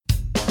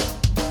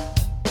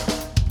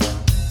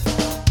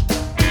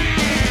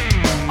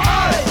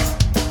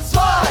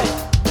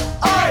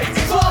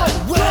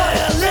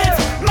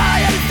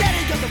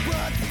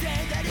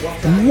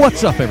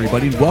What's up,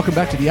 everybody, and welcome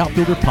back to the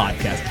Outfielder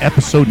Podcast,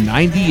 episode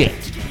 98.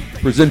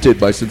 Presented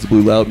by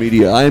Sensibly Loud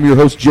Media. I am your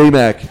host,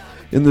 J-Mac,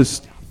 in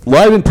this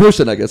live in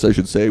person, I guess I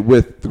should say,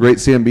 with the great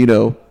Sam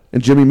Bino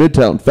and Jimmy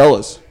Midtown.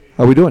 Fellas,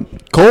 how are we doing?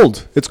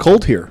 Cold. It's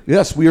cold here.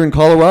 Yes, we are in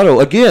Colorado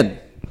again.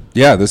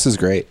 Yeah, this is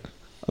great.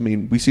 I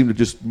mean, we seem to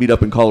just meet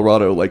up in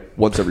Colorado like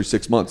once every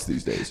 6 months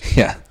these days.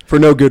 Yeah. For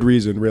no good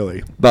reason,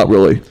 really. Not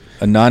really.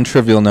 A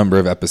non-trivial number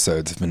of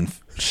episodes have been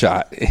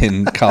shot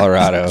in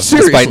Colorado,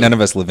 Seriously? despite none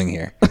of us living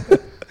here.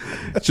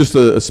 It's just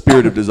a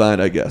spirit of design,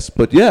 I guess.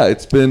 But yeah,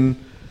 it's been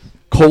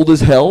cold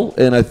as hell,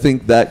 and I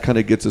think that kind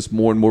of gets us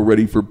more and more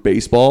ready for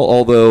baseball,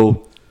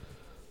 although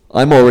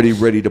I'm already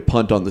ready to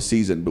punt on the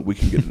season, but we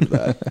can get into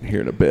that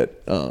here in a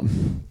bit.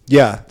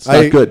 Yeah. It's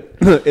not good.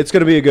 It's going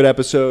to be a good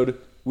episode.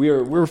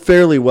 We're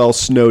fairly well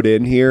snowed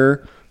in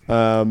here,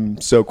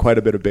 so quite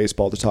a bit of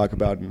baseball to talk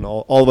about, and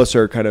all of us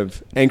are kind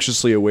of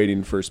anxiously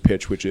awaiting first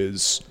pitch, which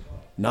is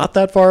not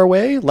that far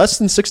away, less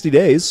than 60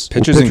 days.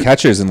 Pitchers and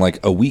catchers in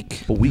like a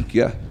week. A week,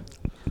 yeah.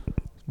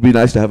 It'd be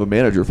nice to have a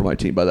manager for my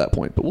team by that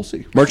point, but we'll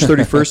see. March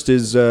 31st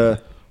is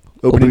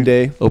opening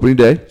day. Opening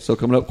day, so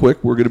coming up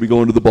quick. We're going to be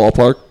going to the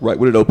ballpark right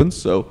when it opens.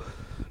 So,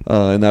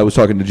 and I was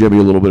talking to Jimmy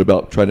a little bit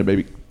about trying to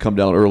maybe come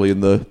down early in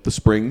the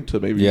spring to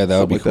maybe that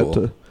would be like cool.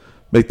 that to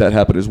make that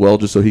happen as well,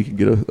 just so he can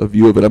get a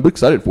view of it. I'm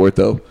excited for it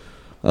though.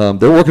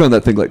 They're working on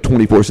that thing like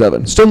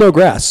 24/7. Still no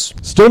grass.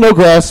 Still no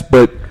grass,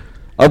 but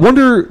I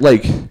wonder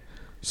like.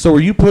 So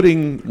are you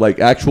putting like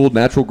actual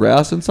natural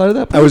grass inside of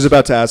that place? I was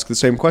about to ask the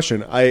same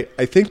question. I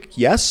think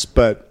yes,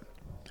 but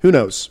who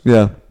knows?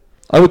 Yeah,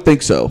 I would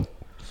think so.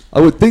 I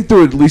would think there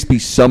would at least be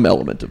some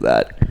element of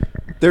that.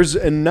 There's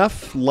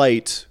enough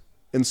light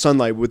and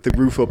sunlight with the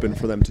roof open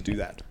for them to do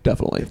that.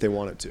 Definitely. If they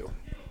wanted to.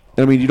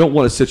 I mean, you don't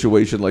want a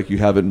situation like you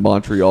have in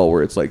Montreal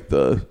where it's like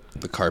the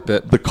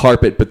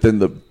carpet, but then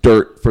the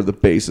dirt for the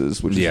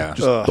bases, which is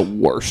just the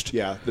worst.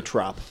 Yeah, the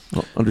trop. I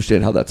don't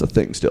understand how that's a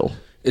thing still.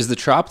 Is the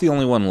Trop the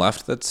only one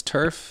left that's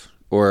turf,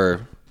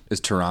 or is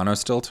Toronto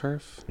still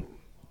turf?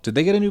 Did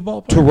they get a new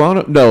ballpark?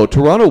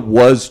 Toronto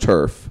was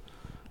turf.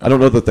 I don't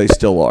know that they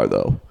still are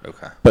though.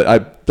 Okay,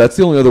 but that's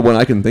the only other one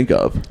I can think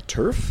of.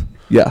 Turf?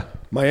 Yeah,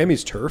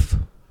 Miami's turf.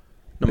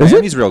 no,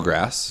 Miami's real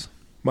grass.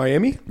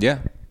 Miami?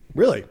 Yeah,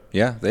 Really?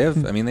 yeah. They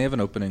have. I mean, they have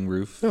an opening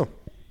roof. No.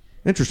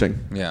 interesting.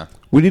 Yeah.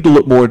 We need to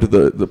look more into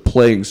the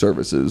playing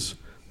services.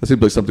 That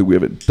seems like something we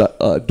haven't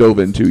dove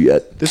into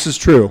yet. This is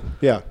true.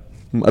 Yeah.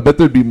 I bet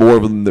there'd be more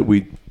of them that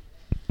we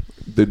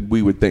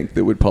would think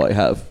that would probably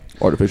have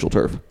artificial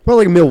turf. Well,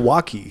 like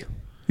Milwaukee.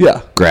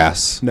 Yeah.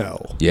 Grass.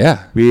 No.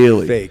 Yeah.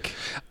 Really? Fake.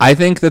 I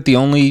think that the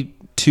only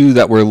two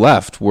that were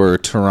left were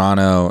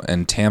Toronto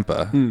and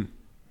Tampa.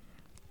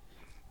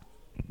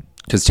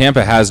 Because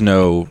Tampa has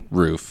no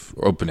roof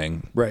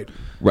opening. Right.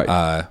 Right.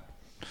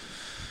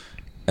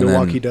 And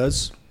Milwaukee then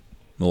does.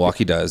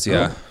 Milwaukee does,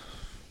 yeah.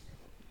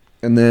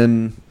 And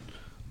then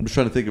I'm just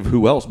trying to think of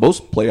who else.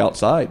 Most play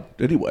outside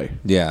anyway.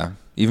 Yeah.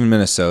 Even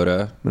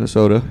Minnesota.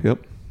 Minnesota, yep.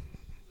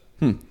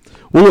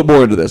 We'll look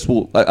more into this.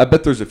 I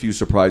bet there's a few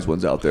surprise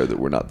ones out there that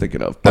we're not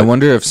thinking of. I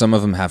wonder if some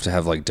of them have to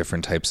have like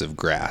different types of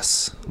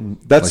grass.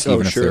 That's Like,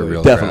 even if they're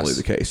real definitely grass.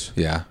 the case.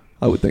 Yeah,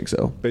 I would think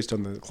so. Based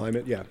on the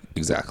climate, yeah.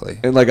 exactly.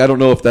 And like I don't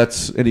know if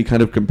that's any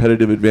kind of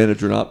competitive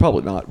advantage or not.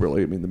 Probably not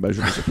really. I mean the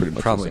measurements are pretty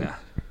much Probably the same. not.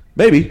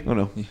 Maybe. I don't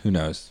know. Who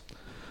knows?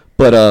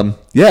 But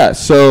yeah,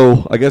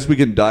 so I guess we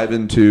can dive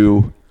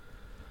into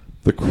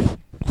the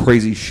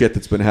crazy shit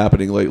that's been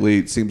happening lately.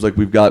 It seems like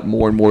we've got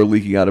more and more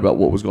leaking out about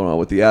what was going on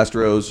with the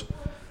Astros.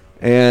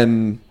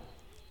 And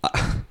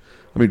I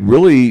mean,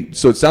 really,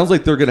 so it sounds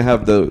like they're going to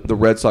have the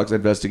Red Sox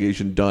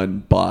investigation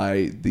done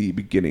by the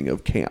beginning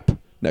of camp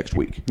next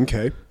week.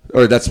 Okay.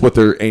 Or that's what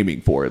they're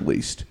aiming for, at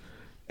least.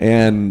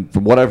 And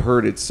from what I've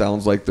heard, it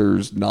sounds like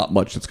there's not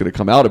much that's going to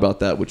come out about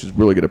that, which is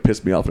really going to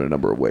piss me off in a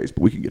number of ways.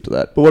 But we can get to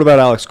that. But what about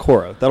Alex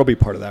Cora? That'll be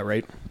part of that,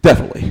 right?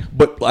 Definitely.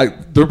 But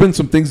there have been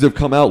some things that have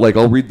come out. Like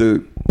I'll read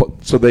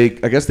so I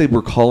guess they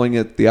were calling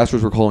it, the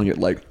Astros were calling it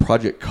like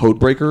Project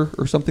Codebreaker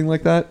or something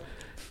like that.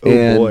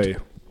 Oh boy.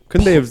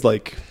 Couldn't they have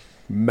like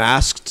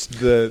masked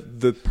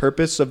the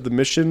purpose of the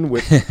mission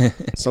with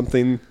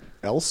something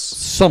else?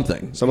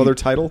 Something. Some other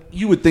title?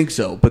 You would think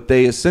so. But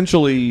they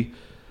essentially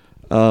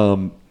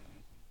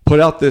put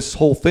out this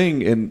whole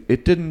thing, and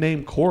it didn't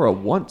name Cora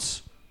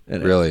once.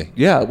 In it. Really?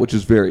 Yeah, which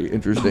is very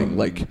interesting.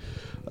 Like,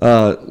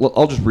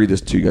 I'll just read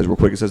this to you guys real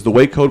quick. It says, the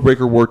way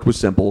Codebreaker worked was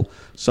simple.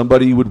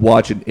 Somebody would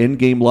watch an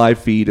in-game live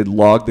feed and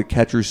log the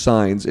catcher's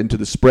signs into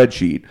the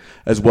spreadsheet,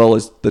 as well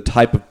as the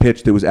type of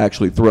pitch that was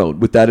actually thrown.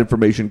 With that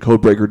information,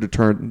 Codebreaker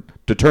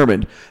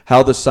determined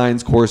how the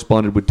signs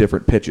corresponded with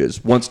different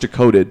pitches. Once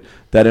decoded,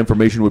 that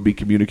information would be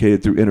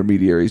communicated through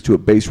intermediaries to a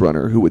base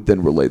runner who would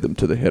then relay them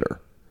to the hitter.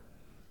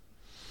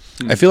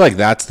 I feel like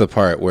that's the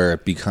part where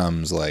it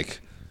becomes like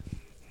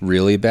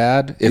really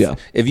bad.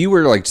 If you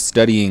were like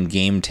studying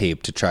game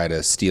tape to try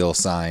to steal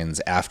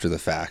signs after the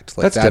fact,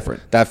 like that's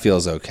different. That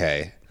feels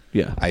okay.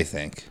 Yeah, I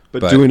think.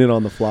 But doing it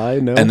on the fly,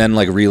 no. And then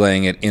like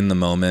relaying it in the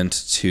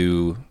moment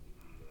to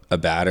a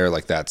batter,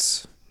 like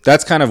that's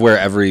That's kind of where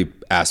every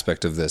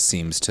aspect of this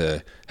seems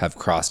to have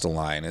crossed a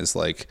line, is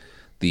like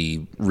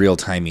the real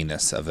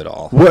timiness of it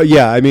all. Well,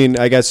 yeah, I mean,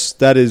 I guess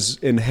that is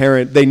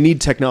inherent. They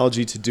need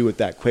technology to do it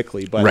that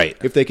quickly, but Right.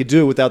 if they could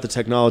do it without the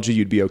technology,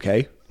 you'd be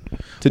okay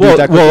to do Well, it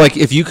that quickly. well, like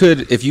if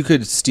you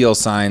could steal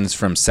signs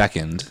from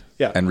second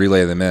Yeah. and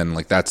relay them in,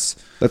 like that's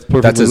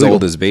perfectly as legal.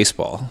 old as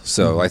baseball.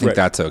 So I think Right.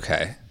 that's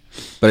okay.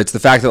 But it's the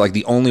fact that like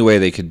the only way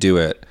they could do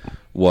it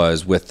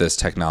was with this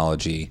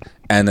technology,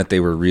 and that they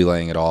were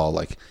relaying it all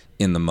like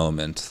in the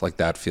moment. Like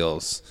that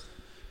feels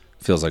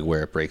like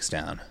where it breaks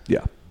down.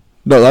 Yeah.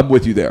 No, I'm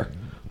with you there.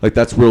 Like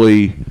that's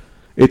really,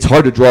 it's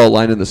hard to draw a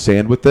line in the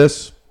sand with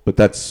this, but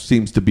that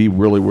seems to be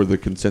really where the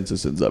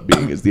consensus ends up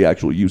being, is the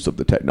actual use of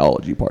the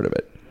technology part of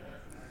it.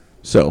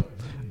 So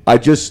I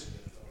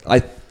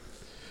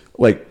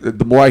like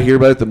the more I hear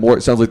about it, the more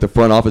it sounds like the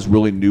front office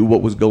really knew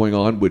what was going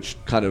on, which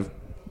kind of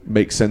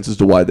makes sense as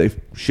to why they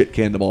shit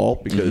canned them all.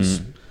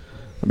 Because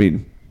I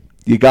mean,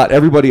 you got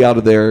everybody out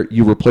of there.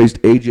 You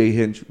replaced AJ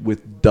Hinch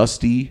with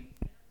Dusty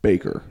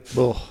Baker.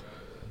 Ugh.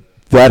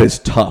 That is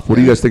tough. What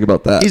do you guys think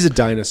about that? He's a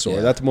dinosaur.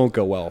 Yeah. That won't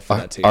go well for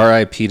that team.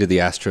 R.I.P. to the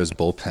Astros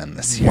bullpen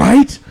this year.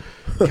 Right?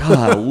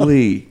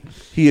 Golly.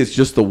 He is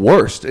just the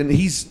worst. And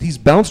he's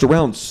bounced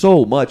around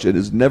so much and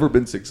has never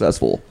been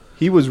successful.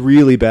 He was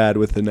really bad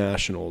with the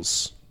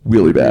Nationals.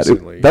 Really bad.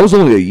 Recently. That was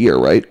only a year,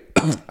 right?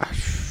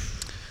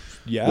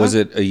 Yeah. Was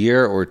it a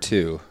year or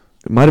two?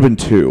 It might have been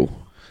 2.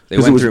 They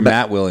 'Cause went it was through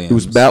Matt Williams. It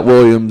was Matt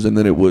Williams, and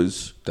then it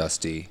was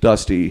Dusty,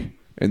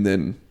 and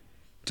then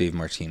Dave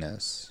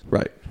Martinez.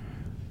 right.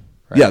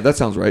 Yeah, that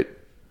sounds right.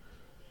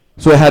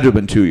 So it had to have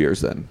been 2 years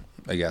then.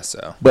 I guess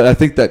so. But I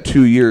think that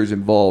 2 years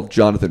involved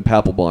Jonathan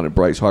Papelbon and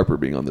Bryce Harper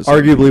being on this.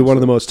 Arguably one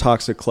of the most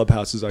toxic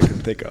clubhouses I can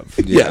think of.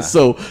 Yeah.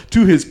 So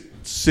to his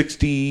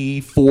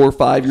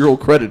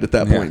 5-year-old credit at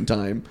that point in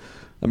time,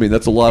 I mean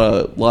that's a lot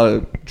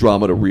of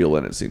drama to reel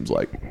in. It seems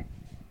like.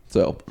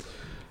 So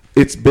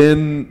it's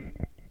been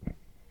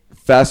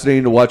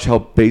fascinating to watch how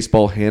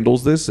baseball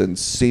handles this, and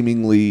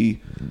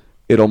seemingly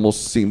it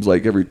almost seems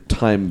like every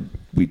time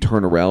we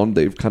turn around,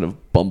 they've kind of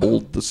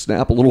bumbled the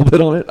snap a little bit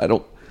on it.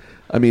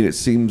 I mean, it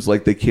seems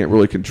like they can't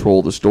really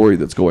control the story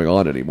that's going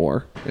on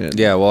anymore. And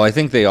Yeah, well, I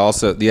think they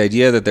also, the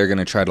idea that they're going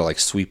to try to like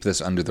sweep this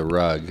under the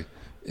rug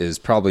is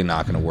probably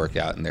not going to work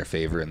out in their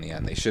favor in the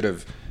end. They should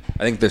have,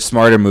 I think the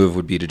smarter move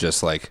would be to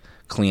just like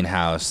clean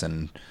house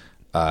and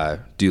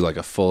do like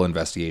a full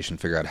investigation,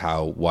 figure out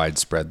how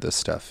widespread this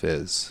stuff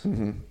is.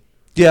 Mm-hmm.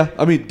 Yeah,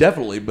 I mean,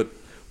 definitely. But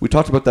we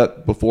talked about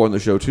that before on the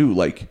show too.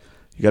 Like,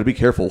 you got to be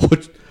careful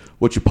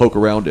what you poke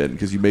around in,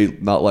 because you may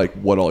not like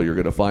what all you're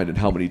going to find and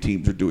how many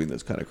teams are doing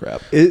this kind of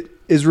crap.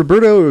 Is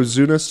Roberto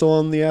Ozuna still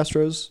on the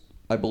Astros?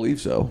 I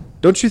believe so.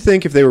 Don't you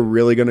think if they were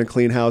really going to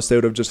clean house, they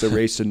would have just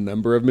erased a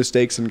number of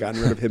mistakes and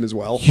gotten rid of him as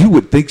well? You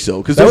would think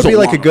so, because That would be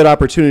like a good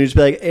opportunity to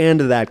be like, and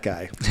that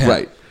guy.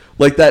 Right.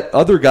 Like that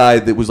other guy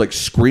that was like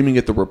screaming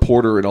at the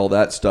reporter and all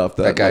that stuff.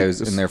 That guy like,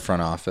 who's in their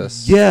front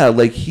office. Yeah,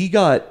 like he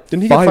got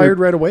Didn't he get fired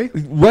right away?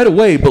 Right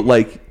away, but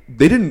like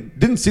they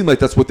didn't seem like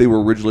that's what they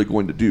were originally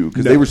going to do,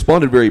 because they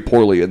responded very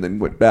poorly and then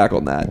went back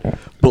on that.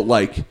 But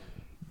like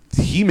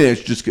he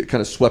managed to just get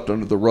kind of swept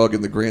under the rug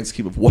in the grand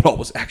scheme of what all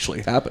was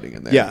actually happening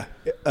in there. Yeah.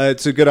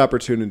 It's a good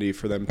opportunity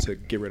for them to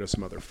get rid of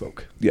some other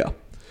folk. Yeah.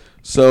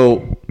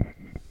 So,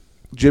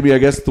 Jimmy, I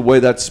guess the way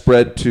that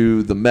spread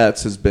to the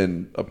Mets has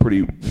been a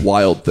pretty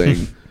wild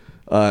thing.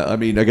 I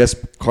mean, I guess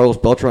Carlos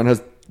Beltran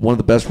has one of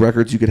the best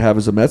records you could have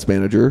as a Mets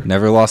manager.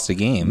 Never lost a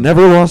game.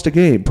 Never lost a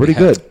game. Pretty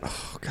good.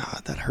 Oh,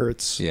 God, that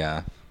hurts.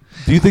 Yeah.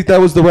 Do you think that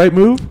was the right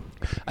move?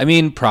 I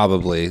mean,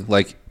 probably.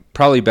 Like,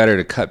 probably better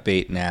to cut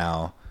bait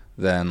now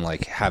than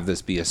like have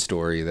this be a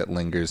story that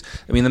lingers.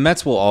 I mean, the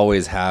Mets will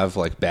always have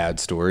like bad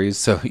stories,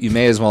 so you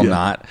may as well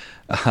not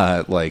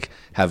like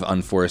have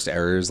unforced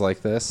errors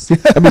like this.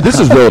 I mean, this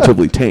is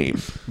relatively tame.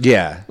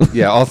 Yeah.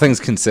 All things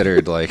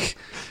considered, like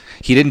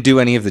he didn't do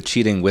any of the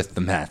cheating with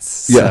the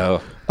Mets. Yeah.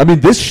 So I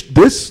mean,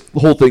 this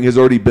whole thing has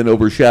already been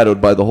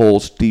overshadowed by the whole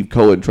Steve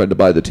Cohen trying to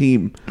buy the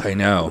team. I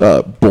know.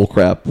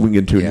 Bullcrap. We can get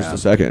into it in just a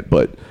second,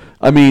 but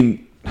I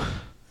mean,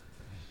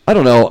 I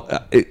don't know.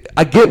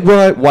 I get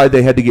why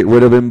they had to get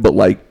rid of him, but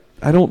like,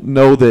 I don't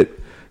know that,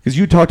 because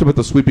you talked about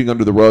the sweeping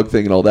under the rug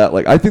thing and all that.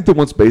 Like, I think that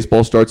once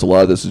baseball starts, a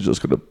lot of this is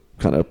just going to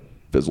kind of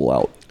fizzle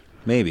out.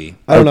 Maybe.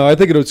 I don't know. I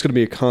think it's going to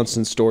be a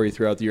constant story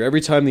throughout the year.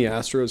 Every time the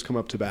Astros come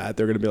up to bat,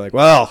 they're going to be like,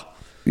 well,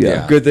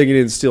 Yeah. good thing you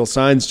didn't steal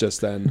signs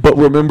just then. But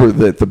remember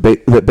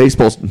that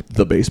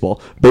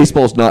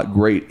baseball's not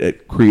great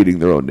at creating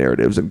their own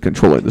narratives and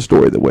controlling the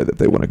story the way that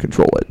they want to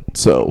control it.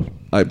 So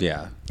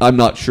I'm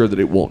not sure that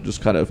it won't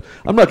just kind of.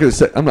 I'm not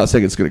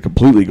saying it's going to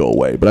completely go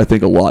away, but I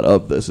think a lot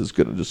of this is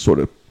going to just sort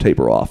of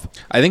taper off.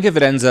 I think if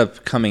it ends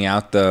up coming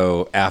out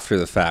though after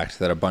the fact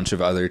that a bunch of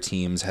other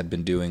teams had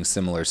been doing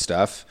similar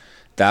stuff,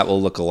 that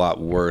will look a lot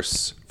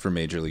worse for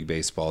Major League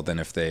Baseball than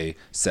if they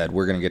said,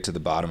 we're going to get to the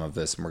bottom of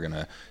this and we're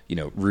going to,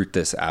 root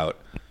this out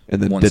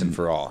And then once and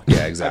for all.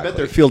 Yeah, exactly. I bet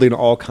they're fielding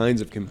all kinds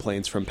of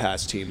complaints from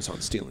past teams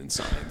on stealing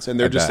signs, and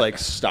they're just bet. like,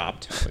 "Stop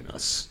telling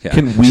us." Yeah.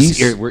 Can we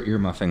We're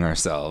earmuffing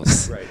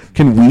ourselves. Right.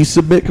 Can we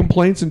submit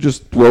complaints and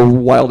just throw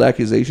wild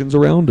accusations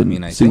around?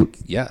 And I see think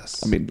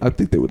yes. I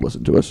think they would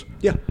listen to us.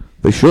 Yeah.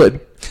 They should.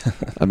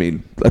 I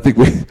think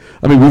we've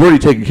already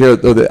taken care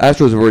of, though the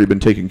Astros have already been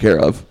taken care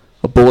of.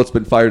 A bullet's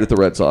been fired at the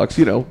Red Sox.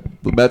 The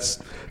Mets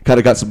kind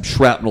of got some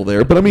shrapnel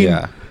there. But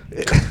Yeah.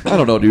 I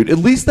don't know, dude. At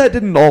least that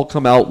didn't all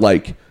come out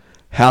like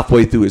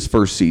halfway through his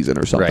first season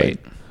or something. Right.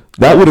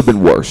 That would have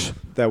been worse.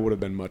 That would have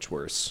been much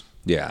worse.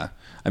 Yeah.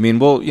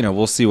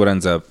 We'll see what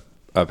ends up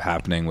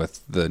happening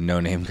with the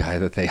no-name guy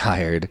that they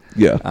hired.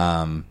 Yeah.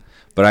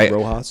 But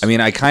Rojas?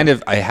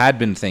 I had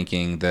been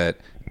thinking that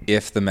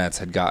if the Mets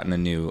had gotten a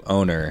new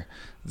owner,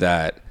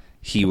 that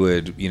he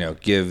would,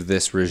 give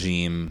this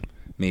regime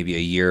maybe a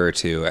year or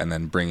two and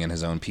then bring in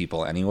his own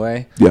people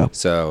anyway. Yeah.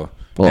 So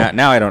Well,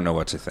 now I don't know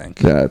what to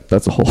think. Yeah,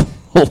 that's a whole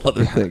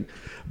other thing.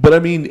 But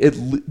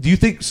do you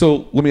think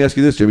so? Let me ask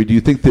you this, Jimmy. Do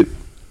you think that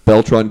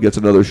Beltran gets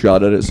another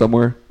shot at it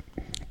somewhere?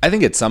 I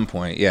think at some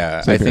point,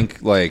 yeah. Same I here.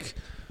 think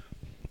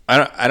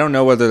I don't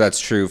know whether that's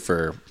true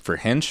for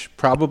Hinch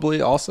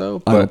probably also.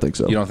 But I don't think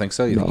so. You don't think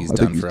so? You No, think he's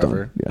I done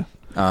forever? Done.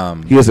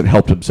 Yeah. He hasn't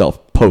helped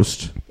himself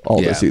post all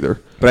this either.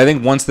 But I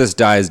think once this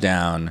dies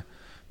down,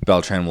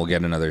 Beltran will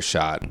get another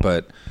shot.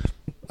 But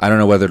I don't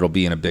know whether it'll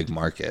be in a big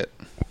market.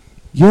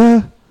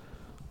 Yeah.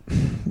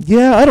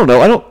 Yeah, I don't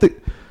know. I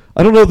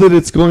don't know that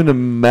it's going to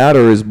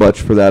matter as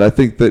much for that. I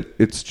think that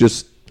it's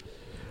just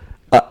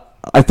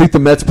I think the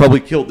Mets probably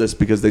killed this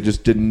because they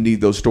just didn't need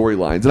those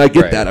storylines. And I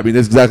get Right. that.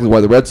 That's exactly why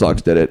the Red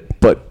Sox did it.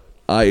 But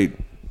I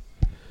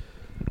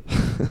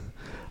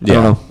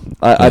don't know.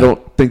 I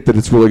don't think that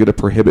it's really going to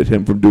prohibit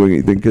him from doing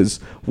anything because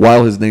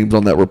while his name's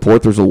on that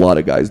report, there's a lot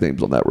of guys'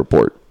 names on that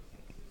report.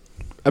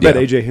 I bet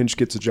Yeah. AJ Hinch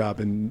gets a job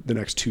in the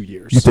next 2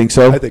 years. You think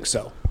so? I think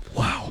so.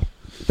 Wow.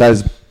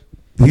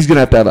 He's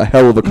going to have a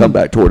hell of a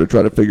comeback tour to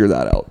try to figure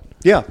that out.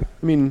 Yeah.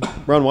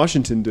 Ron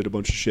Washington did a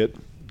bunch of shit.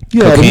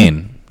 Yeah,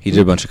 Cocaine. He did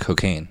a bunch of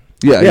cocaine.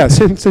 Yeah,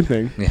 same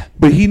thing. Yeah.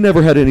 But he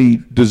never had any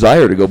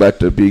desire to go back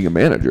to being a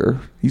manager.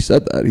 He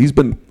said that. He's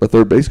been a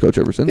third base coach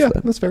ever since Yeah,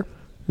 then. that's fair.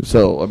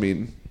 So,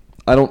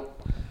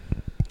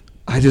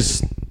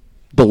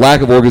 the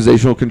lack of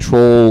organizational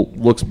control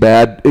looks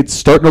bad. It's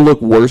starting to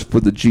look worse for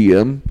the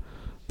GM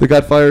that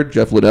got fired,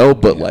 Jeff Liddell,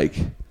 but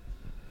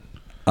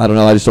I don't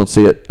know. I just don't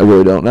see it. I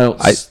really don't.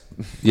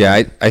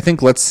 I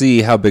think let's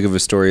see how big of a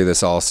story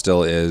this all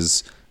still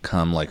is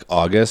come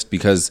August,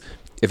 because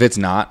if it's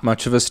not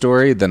much of a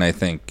story, then I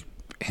think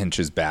Hinch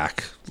is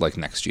back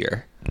next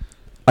year.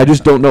 I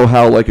just don't know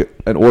how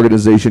an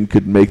organization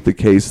could make the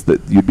case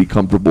that you'd be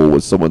comfortable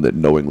with someone that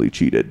knowingly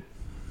cheated.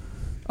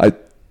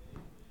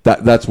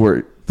 That's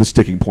where the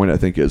sticking point I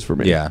think is for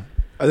me. Yeah.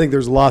 I think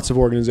there's lots of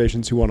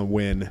organizations who want to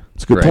win.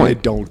 It's a good Right. They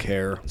point. don't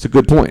care. It's a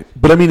good point.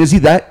 But is he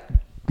that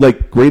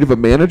great of a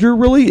manager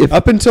really?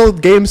 Up until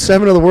Game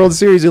 7 of the World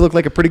Series, he looked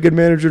like a pretty good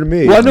manager to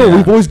me. Well, I know Yeah.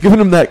 we've always given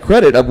him that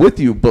credit. I'm with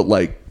you, but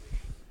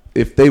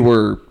if they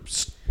were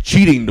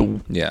cheating to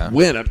win, Yeah.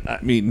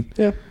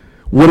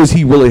 what does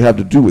he really have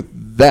to do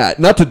with that?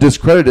 Not to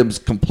discredit him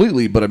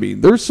completely, but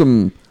there's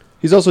some.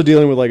 He's also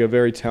dealing with a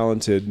very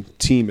talented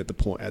team at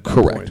that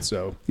Correct. point.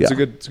 So it's Yeah.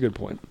 a good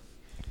point.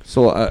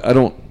 So I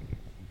don't.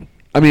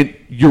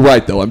 You're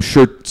right though. I'm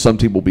sure some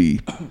team will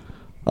be.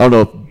 I don't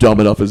know if dumb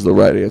enough is the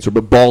right answer,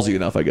 but ballsy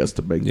enough, I guess,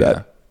 to make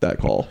that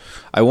call.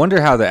 I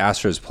wonder how the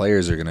Astros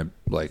players are going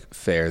to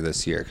fare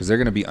this year, because they're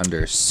going to be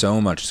under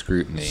so much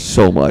scrutiny.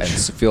 So much.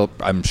 And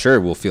I'm sure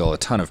we'll feel a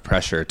ton of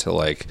pressure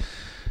to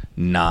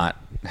not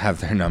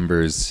have their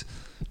numbers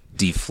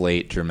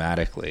deflate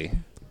dramatically.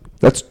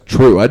 That's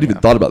true. I hadn't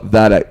even thought about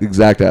that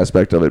exact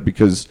aspect of it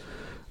because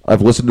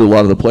I've listened to a lot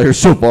of the players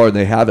so far and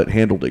they haven't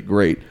handled it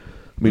great.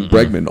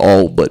 Bregman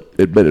all but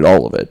admitted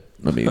all of it.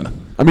 I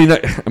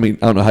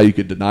don't know how you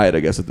could deny it, I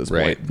guess, at this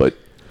Right. point. But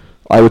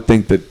I would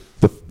think that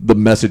the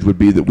message would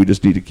be that we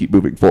just need to keep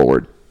moving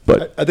forward.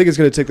 But I think it's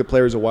going to take the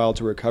players a while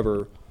to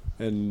recover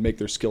and make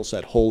their skill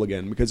set whole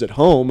again, because at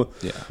home,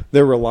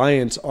 they're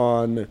reliant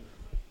on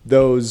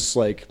those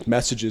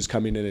messages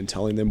coming in and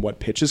telling them what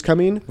pitch is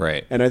coming.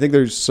 Right. And I think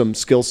there's some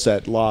skill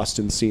set lost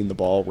in seeing the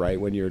ball right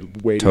when you're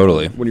waiting.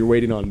 Totally. When you're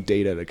waiting on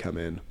data to come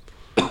in.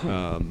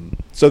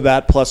 So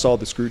that plus all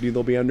the scrutiny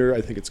they'll be under,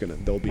 I think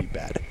they'll be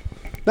bad.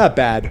 Not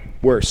bad,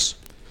 worse.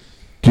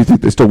 do you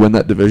think they still win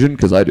that division?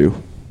 Because I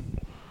do.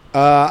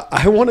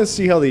 I want to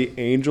see how the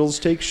Angels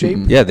take shape.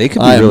 Yeah, they could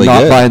be I am really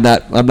not good. buying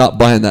that. I'm not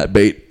buying that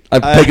bait.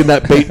 I've taken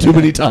that bait too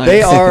many times.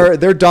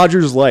 They're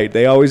Dodgers light.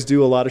 They always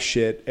do a lot of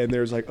shit, and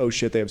there's oh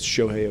shit, they have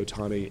Shohei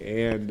Ohtani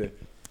and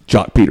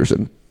Jock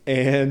Peterson.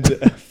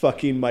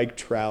 fucking Mike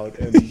Trout,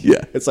 and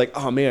Yeah. it's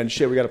oh man,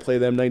 shit, we got to play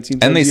them 19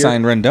 times And they a year.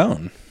 signed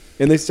Rendon.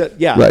 And they said,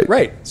 yeah, Right.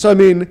 right. So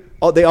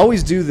they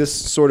always do this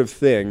sort of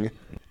thing,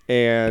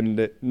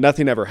 and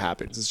nothing ever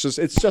happens.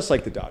 It's just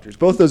like the Dodgers.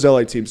 Both those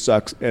LA teams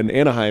suck, and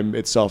Anaheim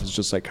itself is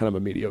just like kind of a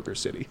mediocre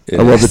city.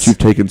 I love that you've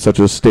taken such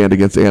a stand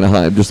against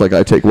Anaheim, just like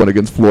I take one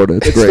against Florida.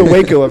 It's great. The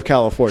Waco of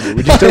California.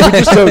 We just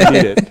don't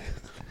need it.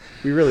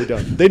 We really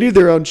don't. They need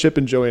their own Chip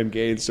and Joanne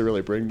Gaines to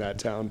really bring that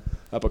town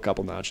up a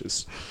couple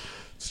notches.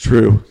 It's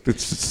true. I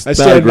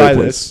stand by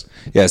this.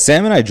 Yeah,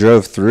 Sam and I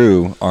drove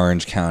through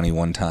Orange County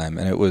one time,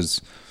 and it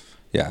was,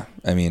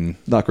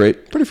 not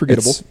great. Pretty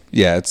forgettable.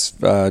 It's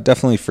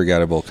definitely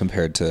forgettable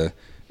compared to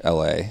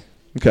L.A.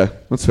 Okay,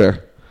 that's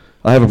fair.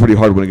 I have a pretty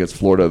hard one against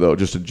Florida, though,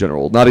 just in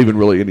general. Not even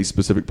really any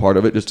specific part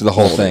of it, just the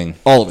whole thing.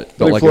 All of it.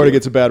 I think Florida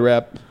gets a bad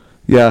rap.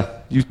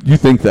 Yeah, you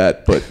think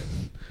that, but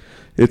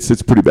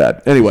it's pretty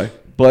bad. Anyway,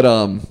 but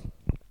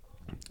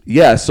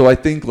yeah. So I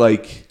think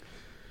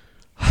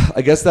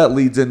I guess that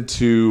leads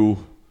into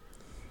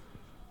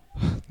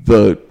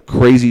the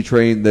crazy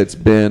train that's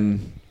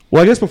been.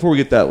 Well, I guess before we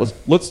get that,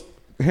 let's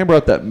hammer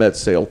out that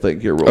Mets sale thing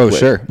here real quick.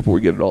 Sure. Before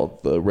we get into all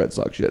the Red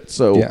Sox shit.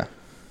 So yeah.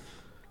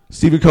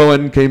 Stephen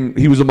Cohen came.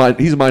 He's a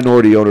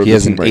minority owner of the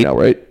team right now,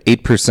 right?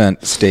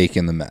 8% stake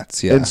in the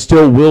Mets. Yeah, and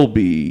still will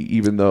be,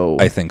 even though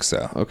I think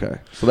so. Okay,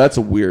 so that's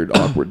a weird,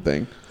 awkward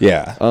thing.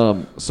 Yeah.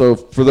 So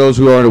for those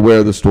who aren't aware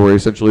of the story,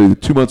 essentially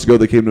 2 months ago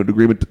they came to an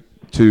agreement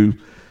to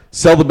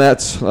sell the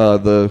Mets,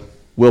 the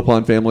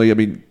Wilpon family. I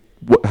mean,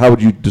 how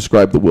would you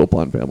describe the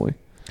Wilpon family?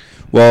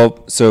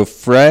 Well, so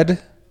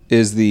Fred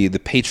is the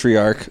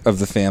patriarch of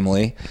the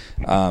family,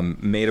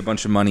 made a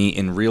bunch of money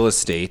in real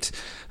estate,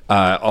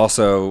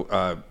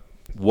 also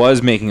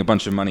was making a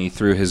bunch of money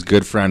through his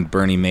good friend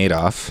Bernie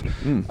Madoff.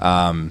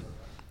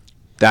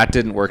 That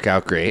didn't work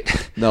out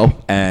great.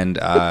 No. And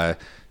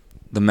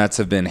the Mets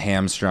have been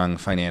hamstrung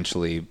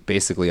financially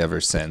basically ever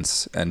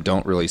since, and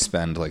don't really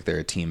spend like they're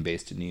a team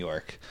based in New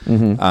York.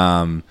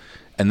 And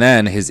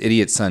then his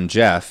idiot son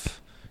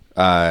Jeff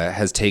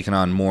has taken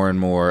on more and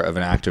more of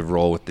an active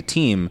role with the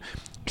team.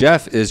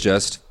 Jeff is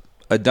just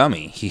a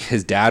dummy.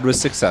 His dad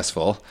was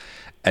successful,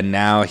 and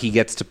now he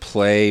gets to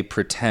play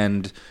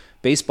pretend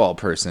baseball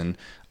person,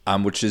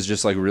 which is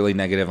just like really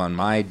negative on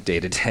my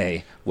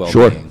day-to-day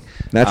well-being. Sure,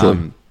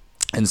 naturally.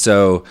 And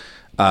so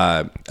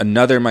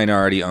another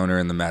minority owner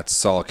in the Mets,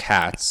 Saul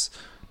Katz,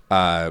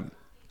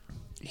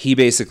 he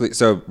basically,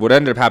 so what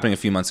ended up happening a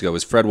few months ago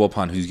was Fred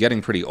Wilpon, who's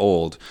getting pretty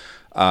old,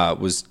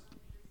 was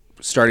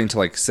starting to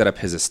like set up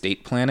his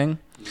estate planning,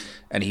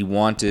 and he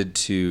wanted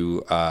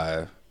to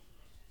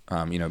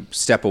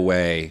step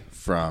away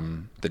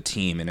from the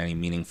team in any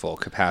meaningful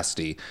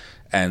capacity.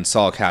 And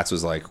Saul Katz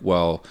was like,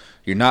 well,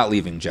 you're not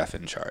leaving Jeff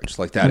in charge.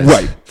 Like that is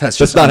right. That's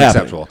just not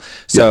unacceptable.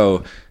 Happening.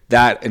 So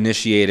that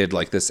initiated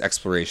like this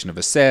exploration of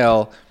a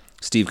sale.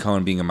 Steve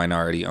Cohen, being a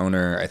minority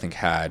owner, I think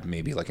had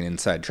maybe like an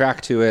inside track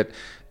to it.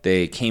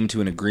 They came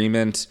to an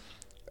agreement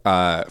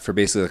for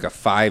basically like a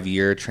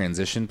 5-year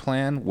transition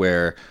plan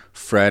where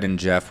Fred and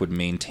Jeff would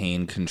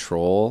maintain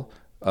control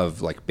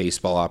of like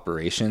baseball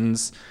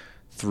operations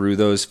through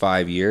those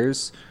 5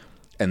 years,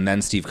 and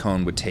then Steve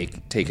Cohen would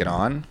take it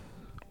on.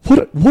 What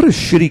a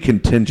shitty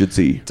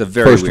contingency. It's a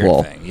very first weird of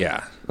all. thing.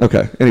 Yeah.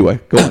 Okay. Anyway,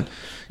 go on.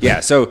 Yeah.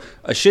 So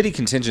a shitty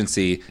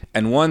contingency,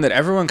 and one that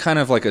everyone kind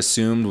of like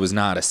assumed was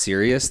not a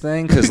serious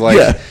thing, because like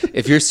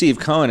if you're Steve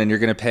Cohen and you're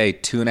going to pay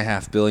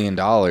 $2.5 billion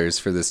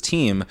for this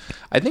team,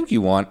 I think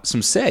you want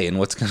some say in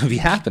what's going to be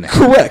happening.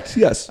 Correct.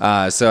 Yes.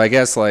 So I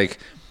guess like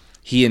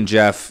he and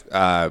Jeff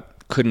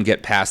couldn't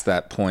get past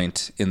that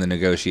point in the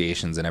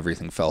negotiations, and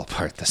everything fell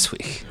apart this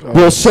week.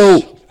 Well,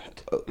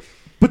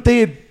 but they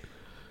had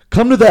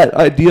come to that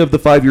idea of the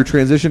 5-year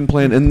transition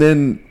plan, and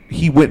then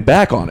he went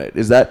back on it.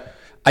 Is that?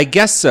 I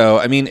guess so.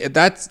 I mean,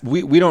 that's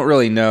we don't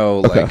really know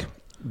like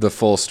the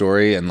full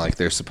story, and like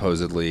they're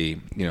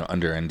supposedly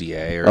under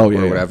NDA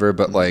or whatever.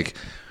 But like,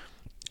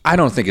 I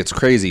don't think it's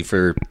crazy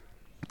for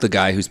the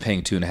guy who's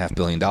paying $2.5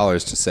 billion to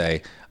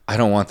say, I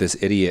don't want this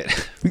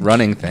idiot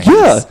running things.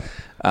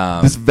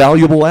 Yeah. This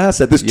valuable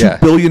asset, this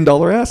 $2 billion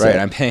asset.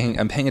 Right. I'm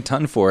paying a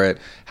ton for it.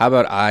 How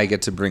about I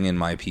get to bring in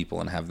my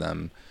people and have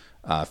them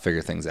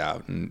figure things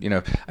out?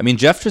 And I mean,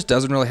 Jeff just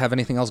doesn't really have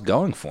anything else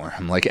going for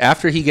him. Like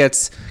after he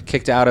gets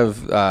kicked out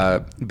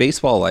of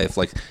baseball life,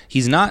 like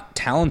he's not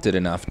talented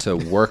enough to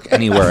work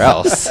anywhere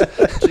else.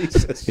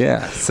 Jesus.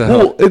 Yeah. So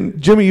well,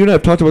 and Jimmy, you and I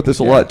have talked about this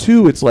a lot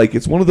too. It's like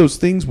it's one of those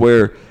things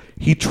where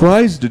he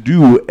tries to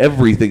do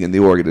everything in the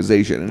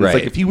organization, and it's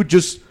like if he would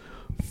just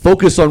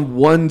focus on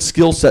one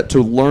skill set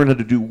to learn how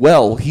to do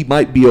well, he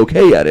might be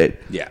okay at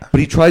it. Yeah. But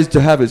he tries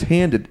to have his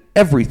hand in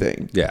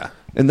everything. Yeah.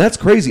 And that's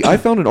crazy. I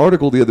found an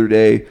article the other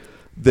day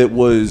that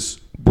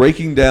was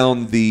breaking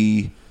down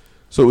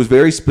so it was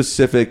very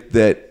specific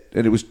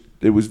and it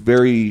was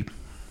very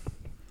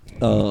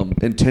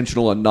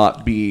intentional on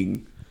not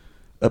being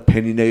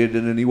opinionated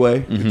in any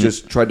way. It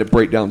just tried to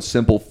break down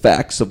simple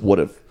facts of what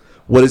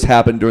has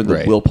happened during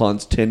the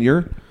Wilpon's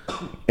tenure.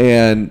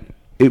 And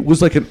it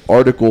was like an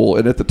article,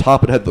 and at the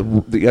top it had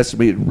the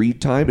estimated read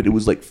time, and it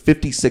was like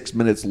 56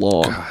 minutes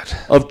long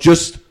of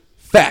just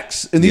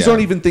facts. And these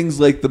aren't even things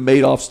like the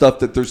Madoff stuff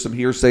that there's some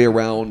hearsay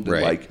around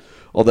and like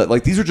all that.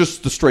 Like these are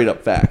just the straight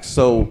up facts.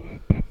 So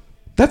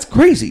that's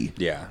crazy.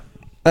 Yeah.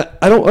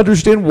 I don't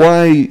understand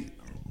why.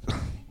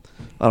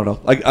 I don't know.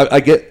 I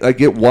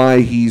get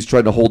why he's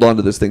trying to hold on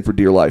to this thing for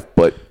dear life,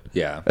 but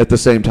Yeah. at the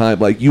same time,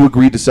 like, you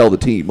agreed to sell the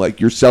team, like,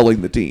 you're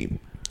selling the team.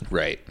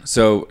 Right.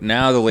 So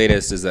now the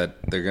latest is that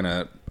they're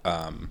gonna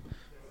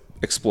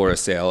explore a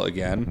sale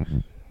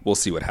again. We'll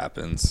see what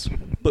happens.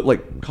 But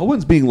like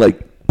Cohen's being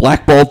like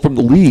blackballed from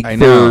the league I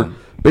know. for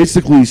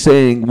basically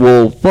saying,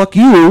 "Well, fuck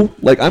you!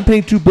 Like, I'm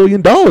paying $2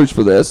 billion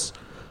for this."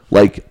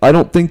 Like, I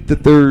don't think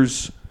that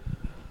there's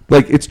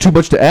like it's too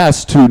much to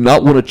ask to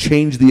not want to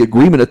change the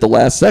agreement at the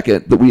last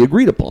second that we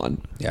agreed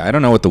upon. Yeah, I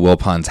don't know what the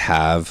Wilpons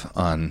have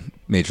on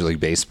Major League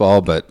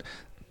Baseball, but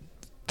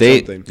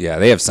they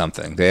have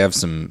something. They have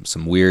some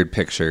weird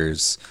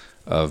pictures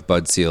of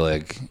Bud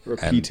Selig Or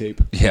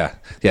P-tape. Yeah,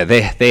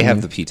 they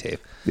have the P-tape.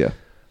 Yeah,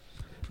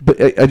 but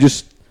I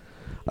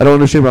don't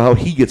understand about how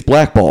he gets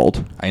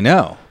blackballed I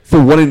know.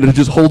 for wanting to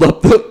just hold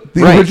up the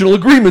Right. original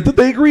agreement that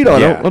they agreed on. I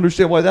Yeah. don't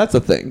understand why that's a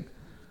thing.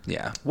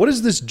 Yeah. What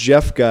is this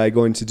Jeff guy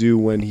going to do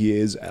when he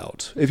is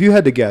out? If you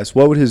had to guess,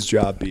 what would his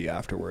job be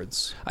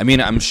afterwards? I mean,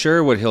 I'm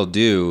sure what he'll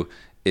do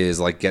is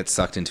like get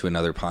sucked into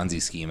another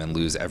Ponzi scheme and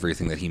lose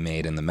everything that he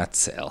made in the Mets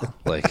sale.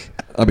 Like,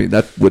 I mean,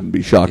 that wouldn't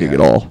be shocking Yeah.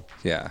 at all.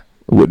 yeah,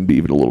 It wouldn't be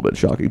even a little bit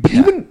shocking. But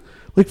even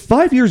like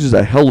 5 years is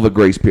a hell of a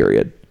grace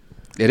period.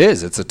 it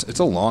is. It's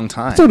a long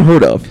time. It's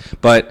unheard of.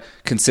 But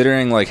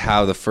considering like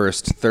how the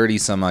first 30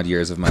 some odd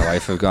years of my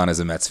life have gone as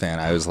a Mets fan,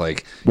 I was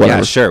like, Whatever.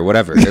 yeah, sure,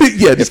 whatever.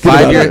 Yeah, just get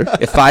it out of there.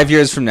 If 5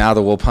 years from now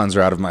the Wilpons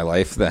are out of my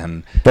life,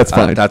 then That's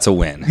fine. That's a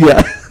win.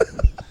 Yeah.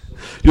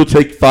 You'll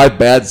take 5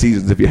 bad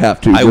seasons if you have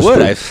to. I just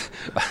would.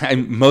 for-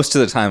 Most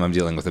of the time I'm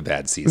dealing with a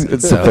bad season.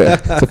 It's, So a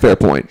fair, it's a fair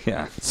point.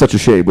 Yeah. Such a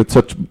shame with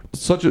such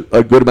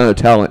a good amount of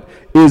talent.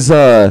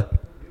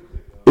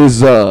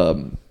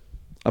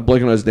 I'm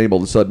blanking on his name all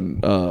of a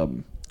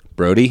sudden.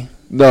 Brody.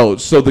 No,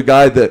 so the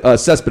guy that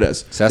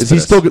Cespedes. Is he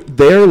Cespedes. still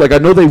there? Like, I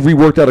know they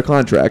reworked out a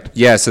contract.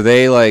 Yeah, so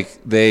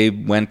they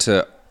went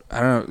to, I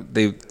don't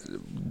know,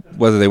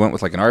 whether they went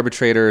with like an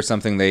arbitrator or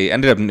something. They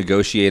ended up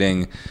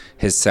negotiating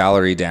his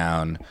salary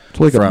down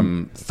like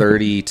from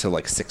 30 to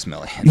like 6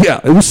 million.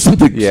 Yeah, it was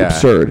something Yeah.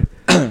 absurd.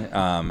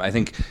 I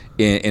think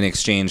in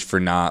exchange for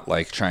not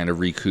like trying to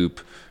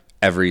recoup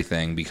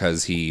everything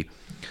because he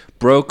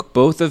broke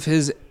both of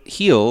his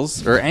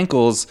heels or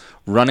ankles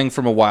running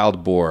from a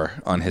wild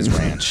boar on his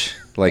ranch.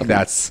 Like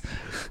that's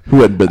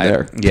Who hadn't been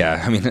there?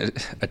 Yeah, I mean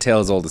a tale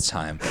as old as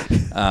time.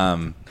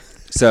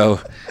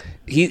 So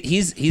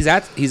he's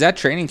at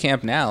training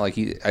camp now. Like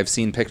I've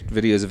seen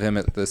videos of him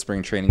at the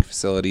spring training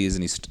facilities,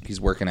 and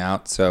he's working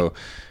out. So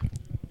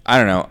I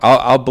don't know.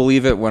 I'll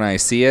believe it when I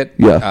see it.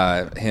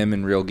 Yeah. Him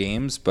in real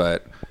games,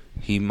 but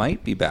he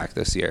might be back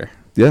this year.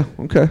 Yeah,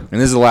 okay. And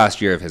this is the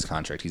last year of his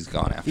contract. He's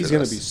gone after. He's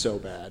going to be so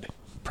bad.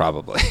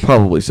 Probably.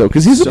 Probably so,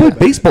 because he's played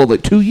baseball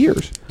like 2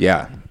 years.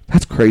 Yeah.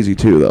 That's crazy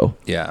too, though.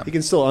 Yeah. He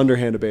can still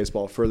underhand a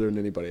baseball further than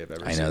anybody I've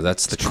ever I seen. know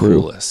that's the true.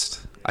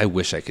 coolest. I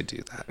wish I could do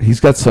that. He's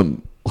got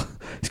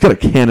a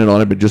cannon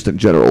on him, and just in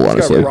general, He's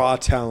honestly. got raw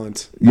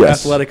talent, Yes.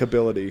 athletic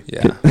ability.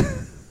 Yeah.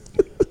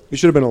 He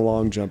should have been a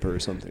long jumper or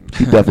something.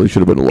 He definitely should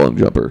have been a long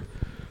jumper.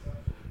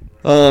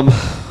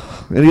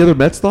 Any other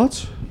Mets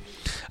thoughts?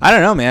 I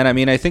don't know, man. I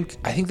mean, I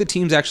think the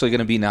team's actually going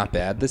to be not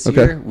bad this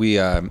Okay.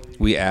 year.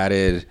 We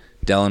added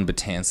Dylan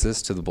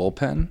Betances to the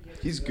bullpen.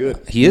 He's good.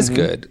 He is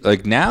good.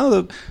 Like now,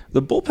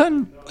 the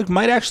bullpen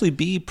might actually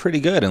be pretty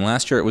good. And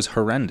last year it was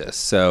horrendous.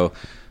 So,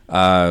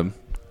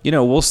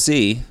 we'll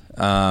see.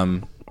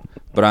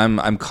 But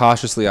I'm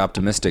cautiously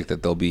optimistic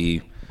that they'll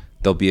be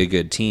a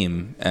good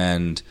team.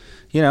 And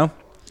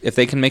if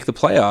they can make the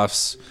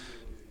playoffs,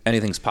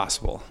 anything's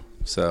possible.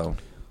 So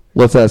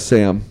Let's ask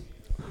Sam,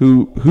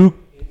 who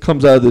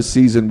comes out of this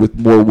season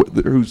with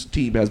whose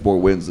team has more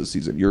wins this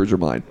season, yours or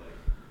mine?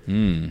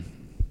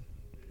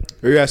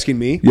 Are you asking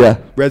me? Yeah.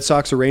 Red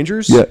Sox or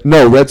Rangers? Yeah.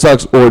 No, Red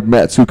Sox or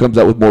Mets. Who comes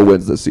out with more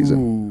wins this season?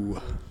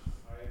 Ooh.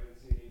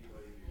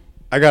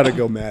 I got to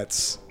go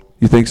Mets.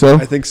 You think so?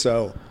 I think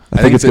so.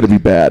 I think it's going to be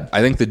bad.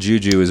 I think the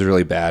juju is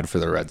really bad for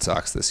the Red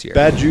Sox this year.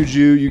 Bad juju.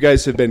 You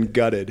guys have been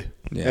gutted.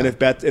 Yeah. And if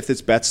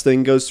this Betts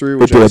thing goes through,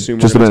 which It I did, assume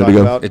just we're a going to minute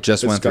talk ago. about. It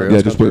just went it's through. gone- Yeah,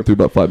 it's just gone went through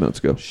about 5 minutes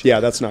ago.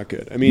 Yeah, that's not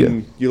good. I mean,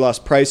 Yeah. you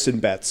lost Price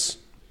and Betts.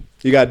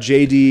 You got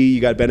JD,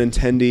 you got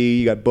Benintendi,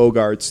 you got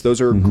Bogarts.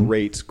 Those are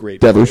great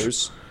Devers.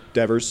 players.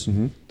 Devers.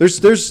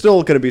 There's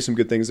still going to be some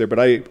good things there, but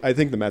I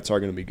think the Mets are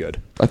going to be good.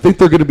 I think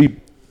they're going to be.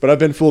 But I've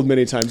been fooled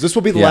many times. This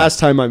will be the Yeah. last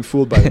time I'm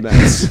fooled by the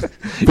Mets.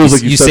 Feels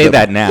like you said say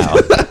that now.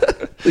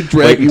 They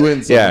drag you in.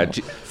 Yeah,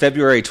 somehow.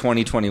 February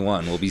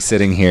 2021, we'll be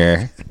sitting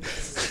here.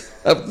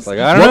 It's like,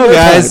 I One don't know, more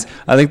guys. time.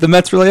 I think the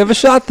Mets really have a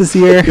shot this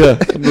year. Yeah,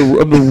 I'm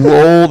gonna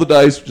roll the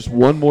dice just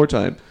one more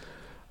time.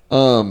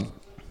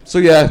 So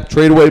yeah,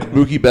 trade away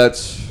Mookie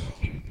Betts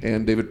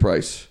and David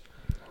Price.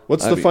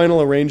 What's I the mean-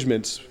 final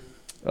arrangement?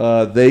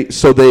 They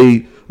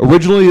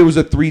originally it was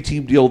a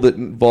 3-team deal that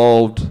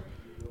involved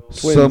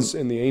Twins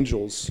and the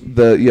Angels.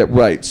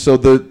 right. So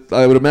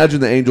I would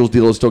imagine the Angels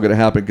deal is still going to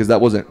happen because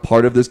that wasn't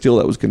part of this deal.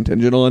 That was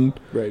contingent on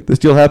Right. this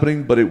deal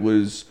happening. But it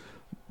was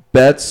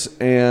Betts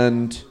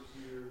and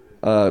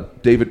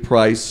David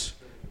Price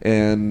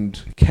and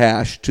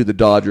cash to the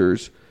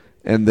Dodgers,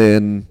 and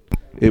then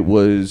it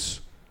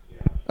was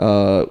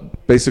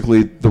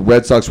basically the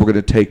Red Sox were going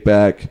to take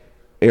back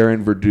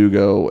Aaron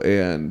Verdugo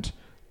and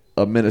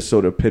a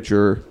Minnesota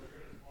pitcher.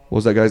 What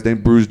was that guy's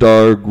name?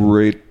 Bruzdar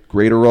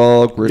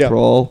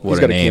Graterol.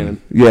 What a name.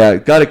 Cannon. Yeah,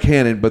 got a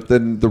cannon, but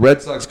then the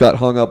Red Sox got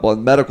hung up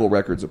on medical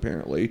records,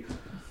 apparently.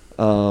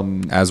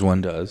 As one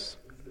does.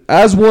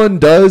 As one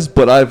does,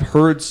 but I've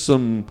heard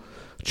some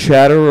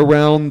chatter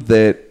around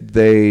that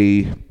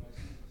the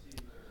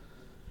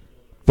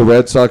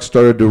Red Sox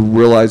started to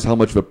realize how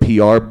much of a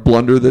PR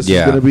blunder this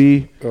is going to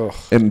be,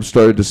 and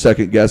started to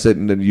second guess it,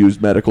 and then use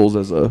medicals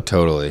as a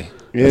Totally.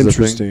 as a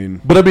Interesting.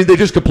 thing. But I mean, they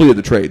just completed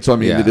the trade, so I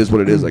mean, it is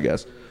what it is, I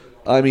guess.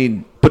 I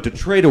mean, but to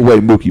trade away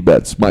Mookie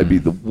Betts might be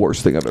the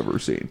worst thing I've ever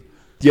seen.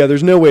 Yeah,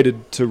 there's no way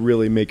to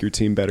really make your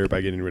team better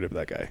by getting rid of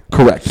that guy.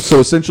 Correct. So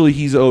essentially,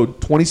 he's owed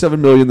 $27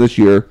 million this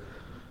year.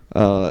 He's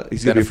going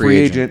to be a free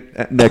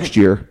agent next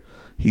year.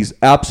 He's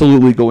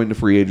absolutely going to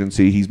free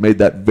agency. He's made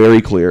that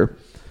very clear.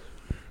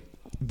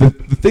 The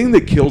thing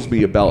that kills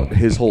me about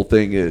his whole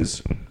thing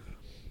is,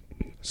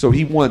 so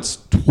he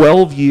wants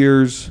 12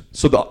 years.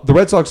 So the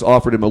Red Sox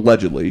offered him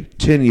allegedly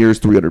 10 years,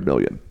 $300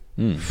 million.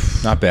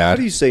 Not bad. How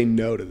do you say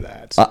no to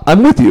that?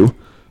 I'm with you,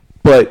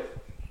 but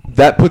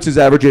that puts his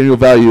average annual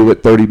value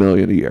at $30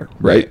 million a year,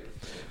 right?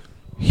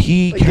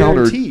 He Like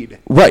countered, guaranteed.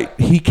 right?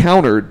 He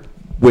countered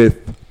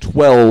with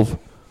 12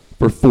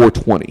 for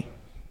 $420,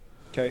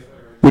 Okay.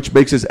 which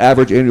makes his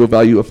average annual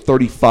value of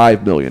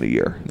 $35 million a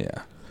year.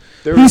 Yeah.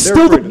 He's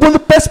still one of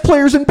the best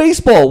players in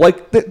baseball.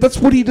 Like that's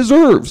what he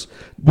deserves.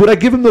 Would I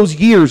give him those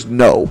years?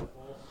 No.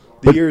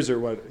 The years are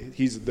what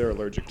they're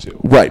allergic to.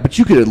 Right, but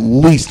you could at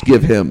least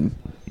give him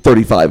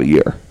 35 a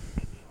year.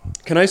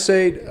 Can I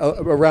say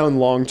around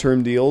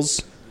long-term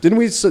deals? Didn't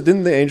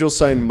the Angels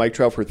sign Mike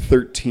Trout for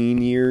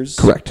 13 years?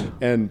 Correct.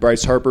 And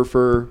Bryce Harper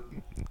for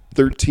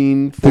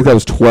 13, I think that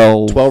was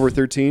 12 or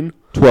 13?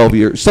 12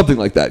 years, something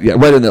like that. Yeah,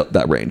 right in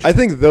that range. I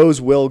think those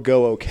will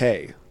go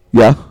okay.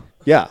 Yeah.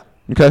 Yeah.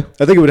 Okay.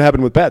 I think it would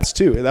happen with Betts,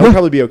 too. That would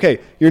probably be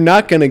okay. You're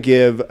not going to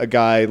give a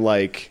guy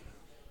like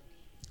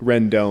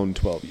Rendon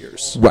 12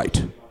 years.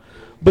 Right.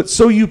 But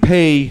so you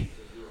pay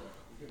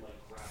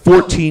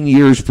 14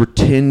 years for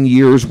 10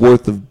 years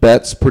worth of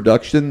Betts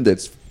production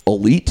that's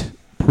elite,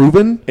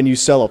 proven. And you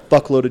sell a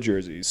fuckload of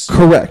jerseys.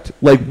 Correct.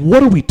 Like,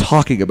 what are we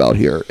talking about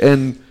here?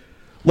 And,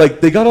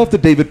 like, they got off the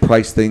David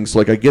Price thing, so,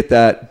 like, I get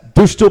that.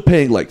 They're still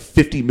paying, like,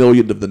 $50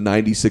 million of the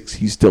 $96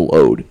 he's still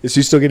owed. Is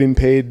he still getting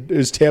paid?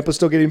 Is Tampa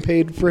still getting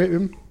paid for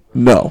him?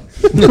 No.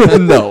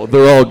 No,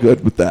 they're all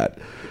good with that.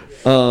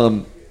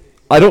 I'll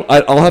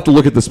have to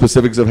look at the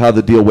specifics of how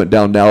the deal went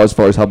down now as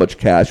far as how much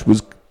cash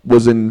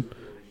was in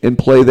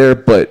play there.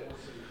 But,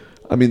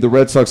 I mean, the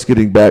Red Sox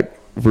getting back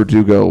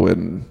Verdugo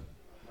and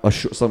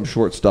some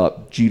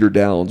shortstop, Jeter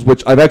Downs,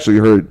 which I've actually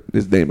heard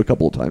his name a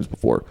couple of times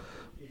before.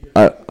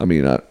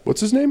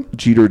 What's his name?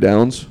 Jeter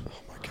Downs.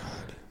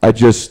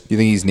 You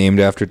think he's named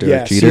after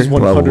Derek Jeter? He's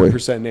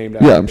 100% named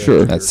after. Yeah, I'm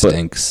sure. That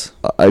stinks.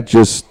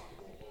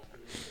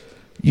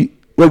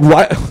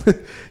 Why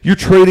you're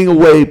trading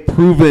away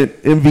proven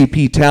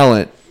MVP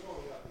talent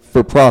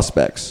for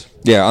prospects?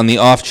 Yeah, on the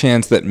off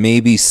chance that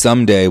maybe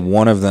someday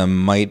one of them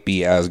might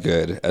be as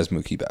good as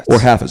Mookie Betts. Or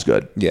half as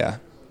good. Yeah.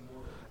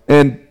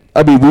 And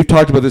I mean, we've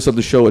talked about this on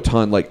the show a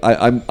ton. Like,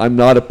 I'm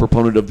not a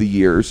proponent of the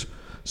years,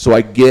 so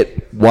I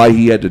get why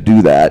he had to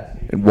do that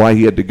and why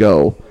he had to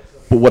go.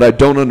 But what I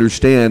don't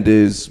understand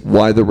is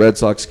why the Red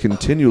Sox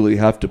continually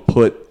have to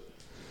put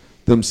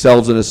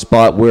themselves in a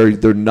spot where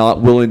they're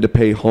not willing to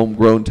pay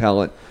homegrown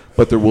talent,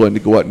 but they're willing to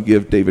go out and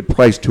give David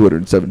Price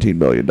 $217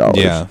 million.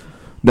 Yeah.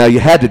 Now, you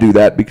had to do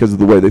that because of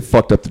the way they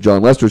fucked up the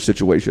John Lester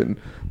situation.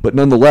 But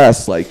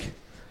nonetheless, like,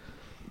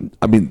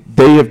 I mean,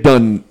 they have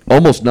done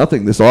almost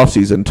nothing this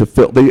offseason to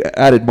fill. They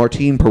added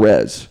Martin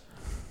Perez.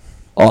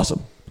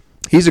 Awesome.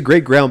 He's a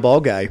great ground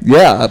ball guy.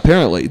 Yeah,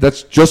 apparently.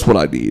 That's just what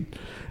I need.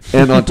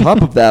 And on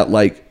top of that,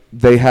 like,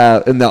 they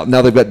have, and now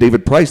they've got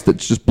David Price that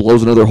just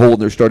blows another hole in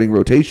their starting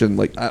rotation.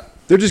 Like,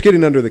 they're just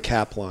getting under the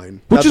cap line,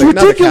 which is ridiculous. Not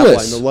the cap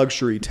ridiculous. line, the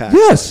luxury tax.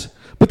 Yes,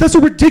 but that's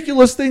a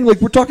ridiculous thing. Like,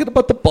 we're talking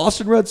about the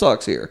Boston Red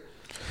Sox here.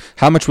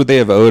 How much would they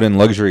have owed in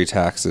luxury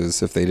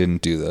taxes if they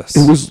didn't do this?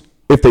 It was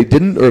if they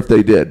didn't or if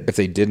they did. If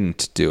they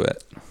didn't do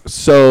it.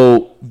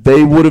 So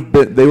they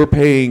were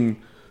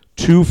paying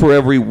 2 for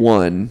every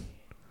 1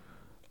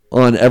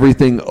 on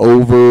everything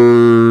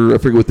over, I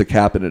forget what the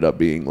cap ended up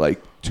being,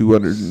 like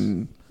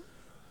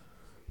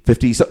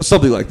 250,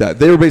 something like that.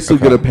 They were basically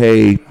going to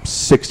pay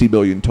 $60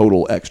 million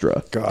total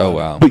extra. God. Oh,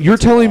 wow. But you're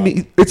telling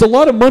me it's a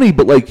lot of money,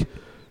 but like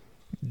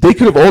they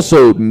could have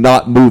also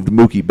not moved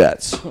Mookie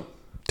Betts.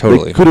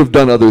 Totally. They could have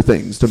done other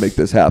things to make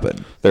this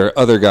happen. There are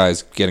other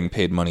guys getting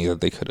paid money that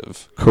they could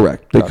have.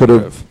 Correct. They could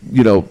have,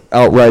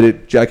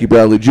 outrighted Jackie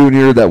Bradley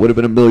Jr. That would have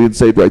been $1 million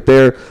saved right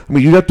there. I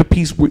mean, you'd have to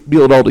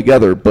piecemeal it all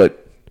together, but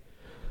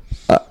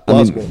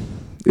Plausible.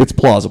 It's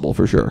plausible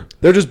for sure.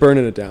 They're just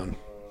burning it down.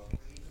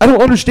 I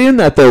don't understand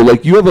that, though.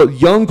 Like, you have a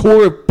young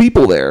core of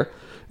people there,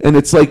 and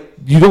it's like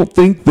you don't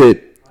think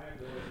that.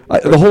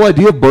 The whole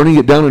idea of burning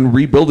it down and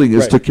rebuilding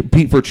is Right. to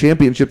compete for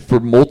championships for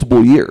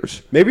multiple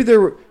years. Maybe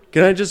there were.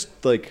 Can I just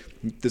like?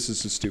 This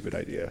is a stupid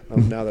idea.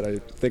 Now that I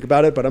think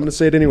about it, but I'm going to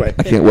say it anyway.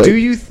 I can't wait. Do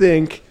you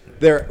think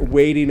they're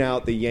waiting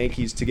out the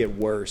Yankees to get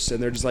worse,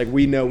 and they're just like,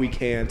 we know we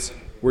can't.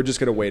 We're just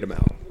going to wait them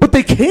out. But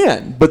they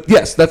can. But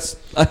yes,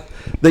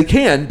 they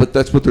can. But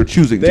that's what they're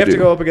choosing They to have do. to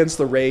go up against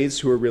the Rays,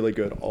 who are really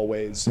good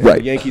always, and Right.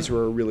 the Yankees, who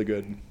are really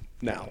good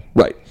now.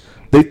 Right.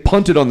 They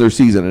punted on their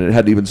season and it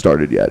hadn't even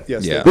started yet.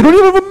 Yes. Yeah. They don't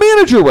even have a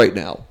manager right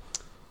now.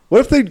 What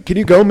if they? Can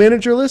you go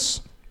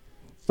managerless?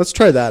 Let's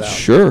try that out.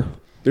 Sure.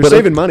 They're But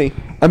saving money.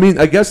 I mean,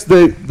 I guess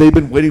they've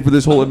been waiting for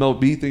this whole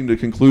MLB thing to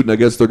conclude, and I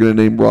guess they're going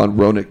to name Ron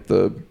Ronick,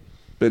 the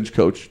bench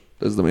coach,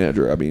 as the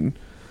manager. I mean,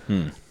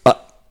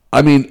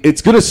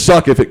 it's going to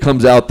suck if it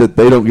comes out that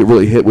they don't get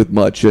really hit with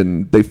much,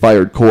 and they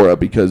fired Cora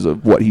because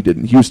of what he did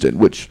in Houston.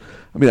 Which,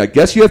 I mean, I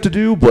guess you have to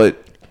do, but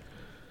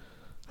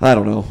I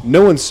don't know.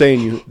 No one's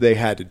saying they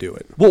had to do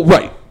it. Well,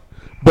 right,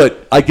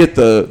 but I get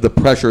the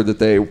pressure that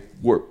they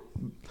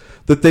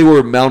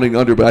were mounting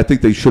under, but I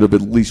think they should have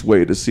at least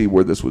waited to see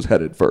where this was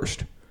headed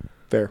first.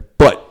 Fair.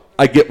 But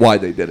I get why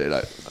they did it.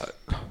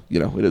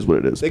 It is what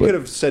it is. They but- could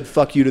have said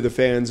 "fuck you" to the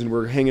fans, and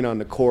we're hanging on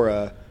to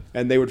Cora,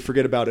 and they would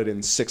forget about it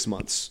in 6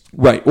 months.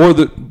 Right,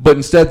 but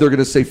instead they're going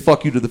to say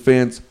 "fuck you" to the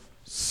fans,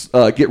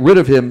 get rid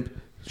of him,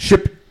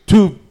 ship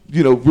two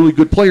really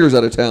good players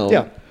out of town,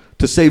 Yeah.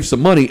 to save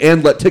some money,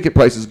 and let ticket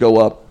prices go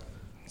up,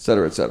 et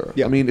cetera, et cetera.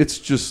 Yeah. I mean, it's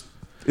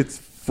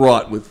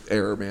fraught with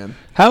error, man.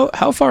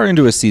 How far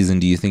into a season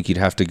do you think you'd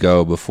have to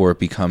go before it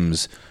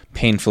becomes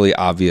painfully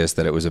obvious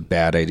that it was a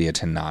bad idea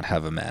to not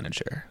have a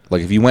manager?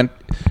 Like if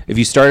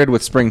you started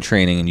with spring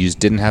training and you just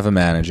didn't have a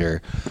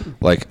manager,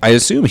 like I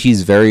assume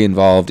he's very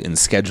involved in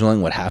scheduling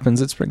what happens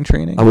at spring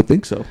training. I would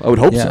think so. I would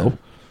hope Yeah. so.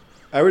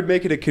 I would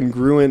make it a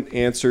congruent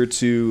answer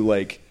to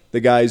like the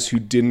guys who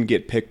didn't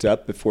get picked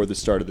up before the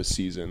start of the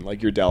season,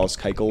 like your Dallas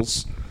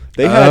Keuchels.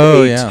 They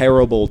had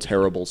terrible,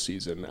 terrible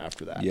season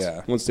after that.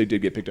 Yeah. Once they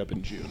did get picked up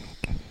in June.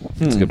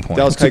 That's a good point.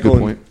 Dallas That's a good Keuchel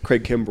point. and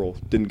Craig Kimbrell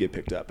didn't get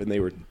picked up, and they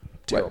were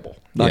terrible.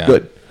 Not Yeah.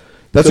 good.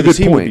 That's So a the good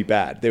team would be point.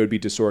 bad. They would be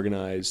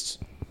disorganized.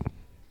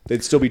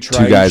 They'd still be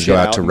trying. guys shit go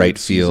out to in right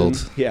mid-season.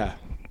 field. Yeah,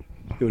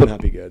 it would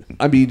not be good.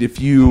 I mean,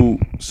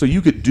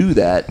 you could do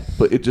that,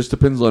 but it just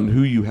depends on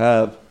who you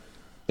have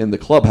in the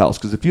clubhouse.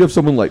 Because if you have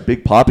someone like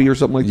Big Poppy or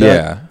something like that,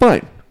 Yeah.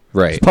 fine.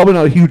 Right. It's probably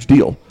not a huge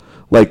deal.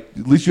 Like,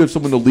 at least you have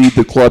someone to lead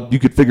the club. You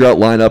could figure out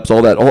lineups,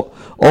 all that.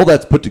 All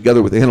that's put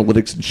together with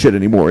analytics and shit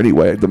anymore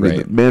anyway. I mean,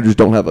 Right. the managers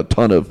don't have a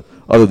ton of,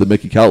 other than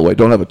Mickey Callaway,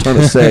 don't have a ton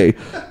of say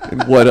in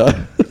what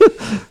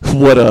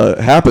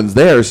happens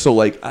there. So,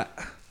 like,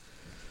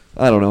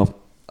 I don't know.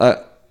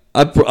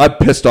 I'm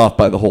pissed off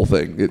by the whole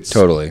thing. It's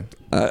Totally.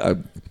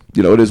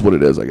 it is what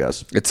it is, I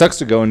guess. It sucks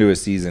to go into a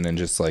season and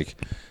just like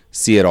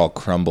see it all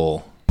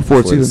crumble Before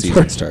the the season season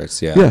starts.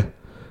 starts. Yeah. Yeah.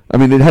 I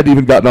mean, it hadn't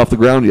even gotten off the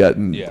ground yet,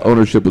 and Yeah.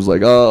 ownership was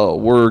like, oh,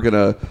 we're going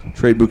to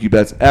trade Mookie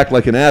Betts, act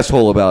like an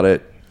asshole about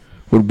it,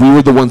 when we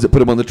were the ones that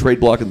put him on the trade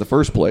block in the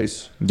first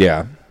place,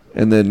 Yeah.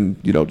 and then,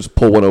 just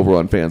pull one over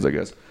on fans, I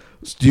guess.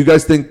 So do you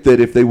guys think that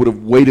if they would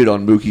have waited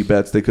on Mookie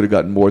Betts, they could have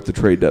gotten more at the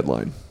trade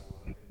deadline?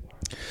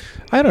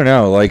 I don't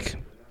know. Like,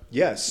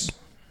 Yes,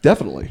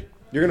 Definitely.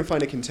 you're going to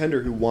find a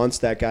contender who wants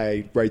that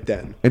guy right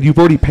then. And you've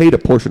already paid a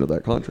portion of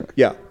that contract.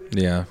 Yeah,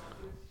 yeah.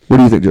 What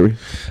do you think, Joey?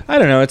 I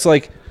don't know. It's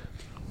like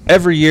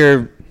every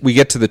year we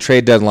get to the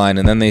trade deadline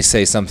and then they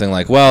say something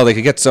like, well, they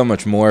could get so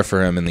much more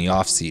for him in the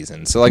off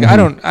season. So like, I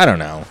don't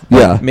know.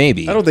 Like, Yeah.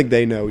 maybe. I don't think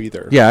they know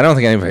either. Yeah. I don't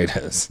think anybody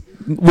does.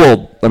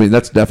 Well, I mean,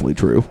 that's definitely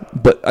true.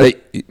 But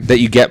That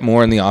you get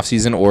more in the off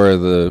season or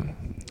the,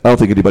 I don't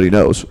think anybody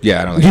knows.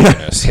 yeah, I don't think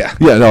anybody knows. Yeah.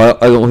 Yeah, no,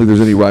 I don't think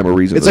there's any rhyme or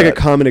reason It's to like that.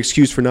 a common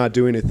excuse for not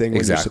doing a thing when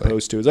Exactly. you're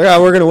supposed to. It's like,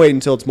 oh, we're going to wait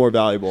until it's more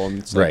valuable. And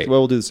it's like, Right.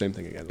 well, we'll do the same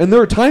thing again. And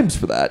there are times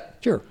for that.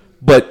 Sure.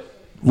 But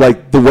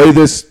like the way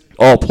this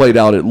all played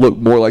out, it looked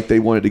more like they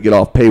wanted to get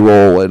off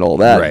payroll and all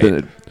that Right. than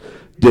it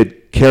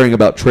did caring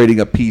about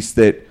trading a piece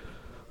that,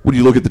 when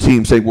you look at the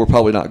team saying we're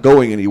probably not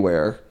going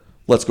anywhere,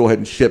 let's go ahead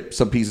and ship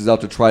some pieces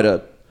out to try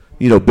to,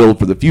 build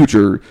for the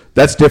future.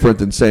 That's different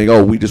than saying,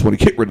 oh, we just want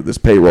to get rid of this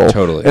payroll.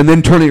 Totally. And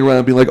then turning around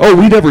and being like, oh,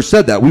 we never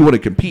said that. We want to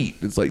compete.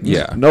 It's like,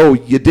 Yeah. no,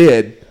 you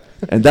did.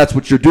 And that's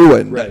what you're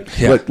doing. Right.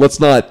 Yeah. Like, let's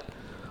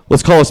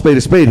call a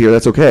spade here.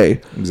 That's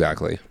okay.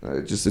 Exactly.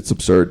 It's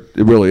absurd.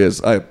 It really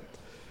is. All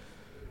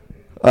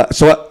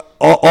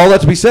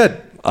that to be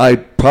said, I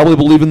probably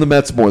believe in the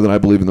Mets more than I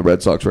believe in the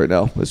Red Sox right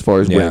now as far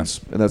as Yeah. wins,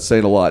 and that's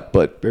saying a lot.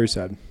 But Very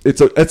sad.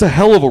 it's a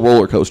hell of a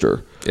roller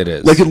coaster. It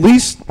is. Like, at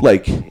least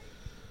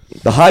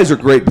the highs are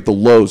great, but the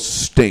lows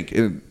stink,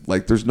 and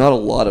like there's not a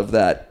lot of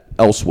that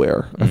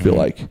elsewhere. I feel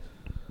like.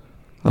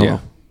 I don't Yeah.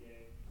 know.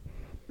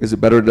 Is it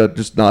better to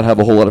just not have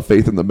a whole lot of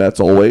faith in the Mets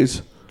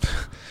always?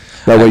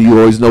 That way you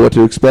always know what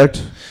to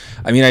expect.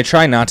 I mean, I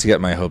try not to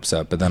get my hopes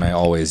up, but then I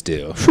always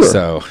do. Sure.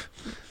 So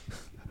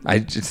I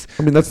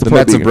mean, that's the the part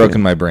Mets being have a broken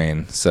fan. my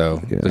brain,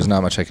 so Yeah. there's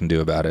not much I can do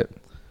about it.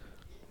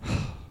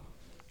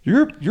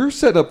 You're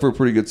set up for a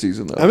pretty good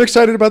season, though. I'm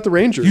excited about the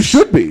Rangers. You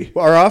should be.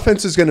 Our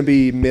offense is going to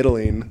be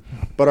middling,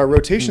 but our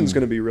rotation is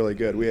going to be really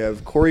good. We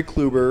have Corey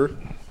Kluber,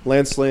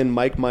 Lance Lynn,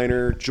 Mike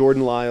Minor,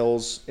 Jordan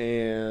Lyles,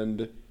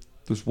 and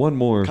There's one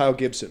more. Kyle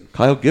Gibson.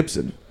 Kyle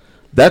Gibson.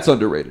 That's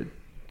underrated.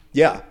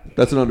 Yeah.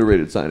 That's an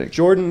underrated signing.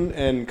 Jordan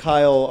and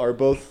Kyle are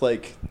both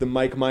like the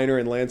Mike Minor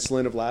and Lance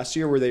Lynn of last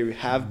year, where they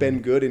have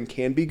been good and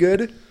can be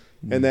good.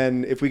 And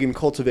then if we can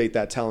cultivate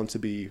that talent to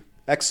be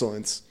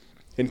excellence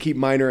and keep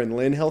Minor and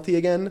Lynn healthy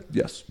again,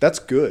 Yes. that's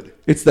good.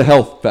 It's the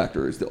health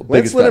factor is the Lance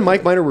biggest Lynn and factor.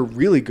 Mike Minor were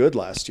really good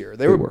last year.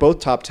 They were both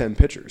top 10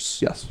 pitchers.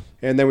 Yes.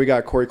 And then we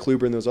got Corey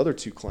Kluber and those other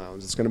two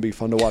clowns. It's going to be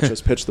fun to watch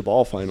us pitch the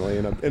ball finally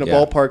in a Yeah.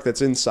 ballpark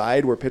that's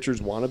inside where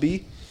pitchers want to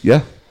be.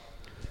 Yeah.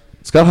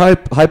 It's got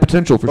high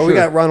potential for But sure. we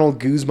got Ronald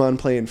Guzman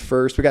playing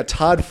first. We got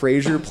Todd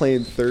Frazier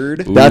playing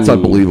third. That's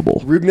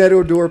unbelievable. Rougned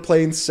Odor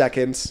playing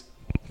second.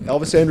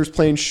 Elvis Andrus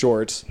playing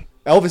short.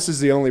 Elvis is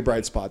the only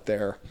bright spot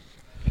there.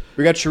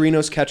 We got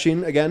Chirinos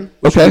catching again.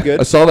 Which Okay, would be good.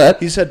 I saw that.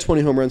 He's had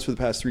 20 home runs for the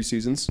past 3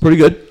 seasons. Pretty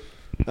good.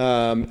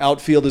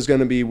 Outfield is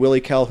going to be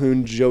Willie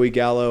Calhoun, Joey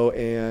Gallo,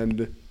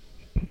 and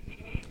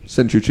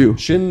Send Chu.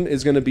 Shin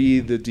is going to be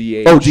the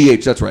DH. Oh,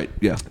 DH. That's right.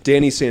 Yeah.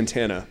 Danny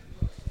Santana.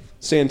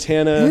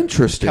 Santana,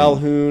 Interesting.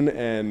 Calhoun,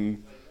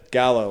 and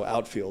Gallo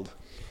outfield.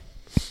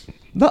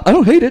 No, I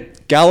don't hate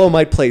it. Gallo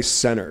might play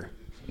center.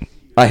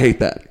 I hate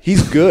that.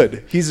 He's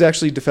good. He's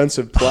actually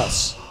defensive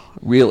plus.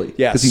 Really?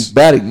 Yes. Because he's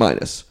batting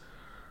minus.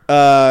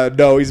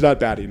 No, he's not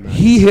batting. Man.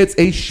 He hits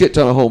a shit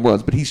ton of home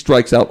runs, but he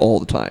strikes out all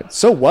the time.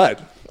 So what?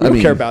 We don't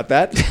mean- care about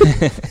that.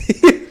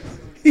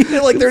 He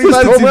hit like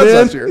 35 home Consistency, runs man.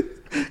 last year.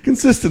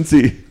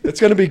 Consistency. It's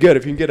going to be good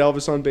if you can get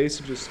Elvis on base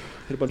and just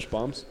hit a bunch of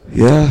bombs.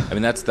 Yeah. I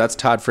mean, that's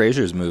Todd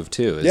Frazier's move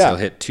too. Is Yeah. he'll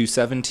hit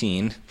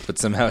 217, but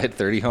somehow hit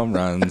 30 home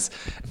runs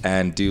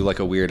and do like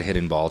a weird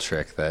hidden ball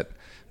trick that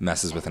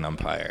messes with an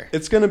umpire.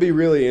 It's going to be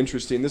really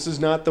interesting. This is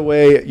not the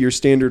way your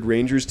standard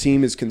Rangers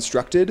team is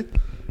constructed,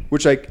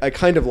 which I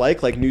kind of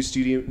like new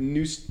stadium,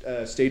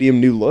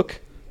 new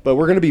look. But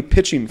we're going to be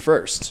pitching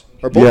first.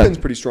 Our bullpen's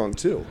pretty strong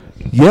too.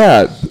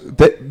 Yeah.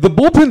 The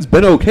bullpen's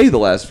been okay the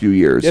last few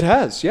years. It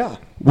has, yeah.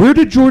 Where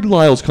did Jordan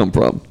Lyles come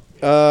from?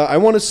 I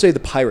want to say the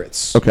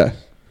Pirates. Okay.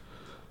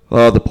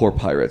 The poor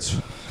Pirates.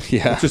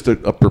 Yeah. It's just a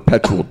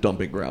perpetual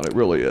dumping ground. It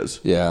really is.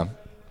 Yeah.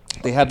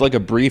 They had like a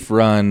brief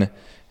run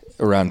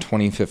around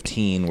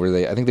 2015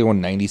 where I think they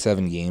won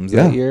 97 games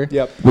that year.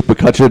 Yep. With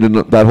McCutcheon and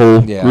that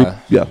whole Yeah. group.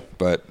 Yeah.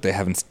 But they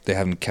haven't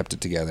kept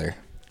it together.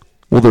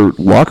 Well, their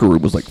locker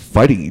room was like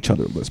fighting each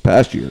other this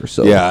past year.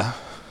 So Yeah.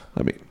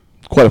 I mean,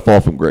 quite a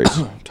fall from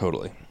grace.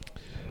 Totally.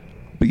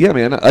 But yeah,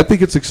 man, I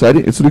think it's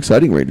exciting. It's an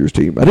exciting Rangers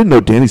team. I didn't know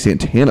Danny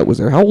Santana was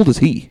there. How old is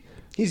he?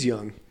 He's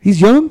young.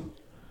 He's young?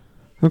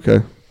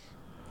 Okay.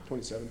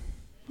 27.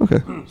 Okay.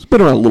 It's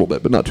been around a little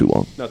bit, but not too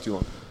long. Not too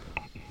long.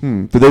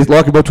 Did they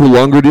lock him up to a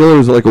longer deal, or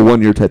is it like a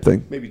 1-year type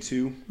thing? Maybe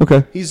 2.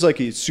 Okay. He's like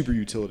a super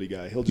utility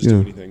guy. He'll just do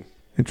anything.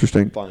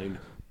 Interesting. Fine.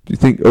 Do you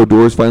think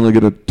Odor's finally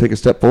going to take a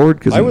step forward?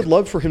 Cause I would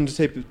love for him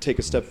to take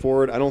a step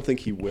forward. I don't think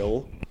he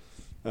will.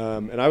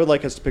 And I would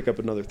like us to pick up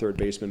another third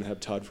baseman and have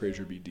Todd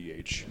Frazier be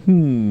DH.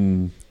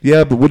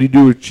 Yeah, but what do you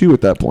do with Chu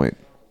at that point?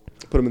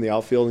 Put him in the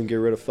outfield and get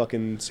rid of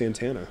fucking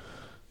Santana.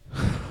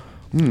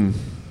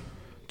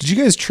 Did you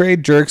guys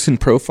trade Jurickson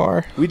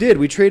Profar? We did.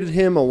 We traded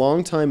him a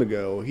long time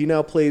ago. He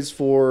now plays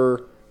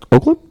for...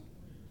 Oakland?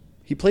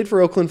 He played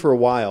for Oakland for a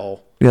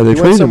while. Yeah, they he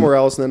traded went him. somewhere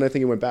else, and then I think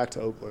he went back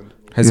to Oakland.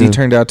 Has he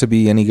turned out to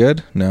be any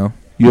good? No.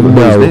 You haven't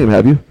heard his name,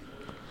 have you?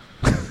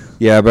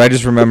 Yeah, but I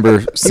just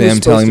remember Sam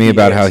supposed telling to me be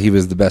about how yes. he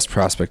was the best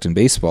prospect in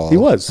baseball. He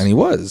was. And he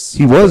was.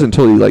 He was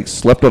until he like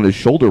slept on his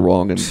shoulder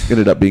wrong and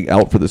ended up being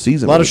out for the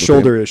season. A lot of with the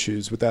shoulder team.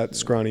 issues with that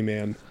scrawny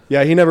man.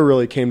 Yeah, he never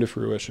really came to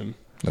fruition.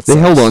 That They sucks.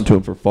 held on to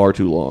him for far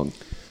too long.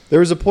 There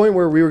was a point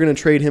where we were going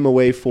to trade him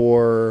away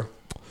for...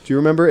 Do you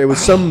remember? It was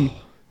some...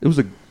 It was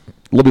a.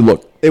 Let me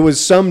look. It was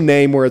some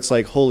name where it's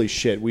like, holy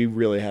shit, we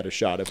really had a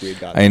shot if we had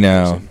gotten I that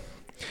know. person.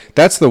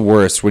 That's the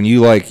worst when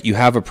you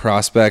have a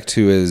prospect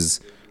who is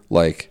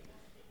like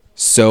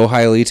so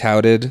highly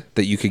touted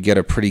that you could get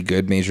a pretty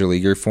good major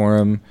leaguer for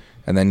him,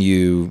 and then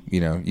you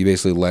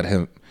basically let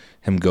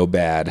him go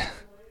bad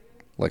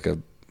like a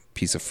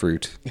piece of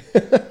fruit.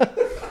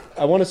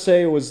 I want to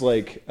say it was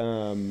like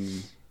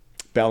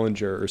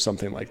Bellinger or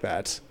something like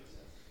that.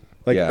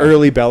 Like Yeah.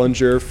 early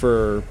Bellinger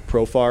for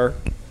Profar.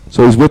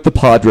 So he's with the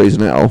Padres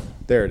now.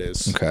 There it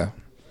is. Okay.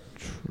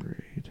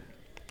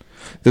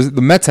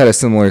 The Mets had a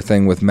similar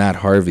thing with Matt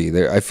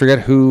Harvey. I forget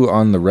who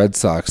on the Red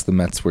Sox the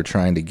Mets were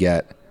trying to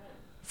get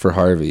for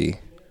Harvey.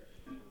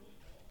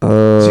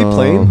 Is he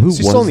playing? Who Is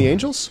he still was in the it?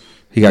 Angels?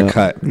 He got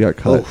cut. He got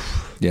cut.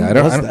 Yeah, Who I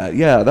don't. was that?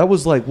 Yeah, that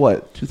was like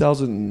what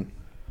 2000.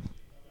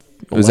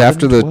 It was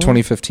after the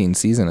 2015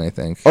 season, I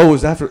think. Oh, it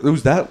was after. It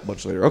was that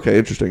much later. Okay,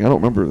 interesting. I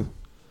don't remember.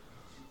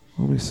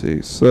 Let me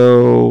see.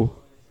 So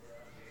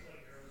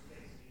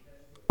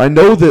I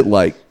know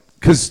that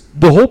because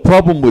the whole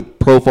problem with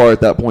Profar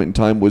at that point in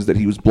time was that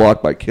he was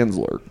blocked by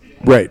Kinsler.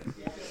 Right.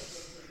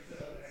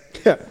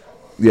 Yeah.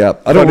 Yeah,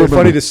 I don't remember.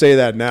 Funny to say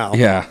that now.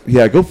 Yeah.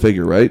 Yeah, go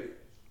figure, right?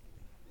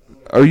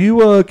 Are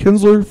you a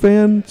Kinsler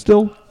fan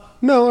still?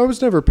 No, I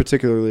was never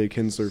particularly a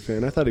Kinsler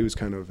fan. I thought he was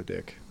kind of a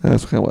dick.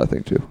 That's kind of what I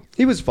think too.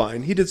 He was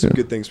fine. He did some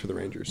good things for the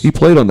Rangers. He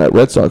played on that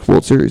Red Sox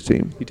World Series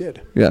team. He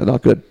did. Yeah,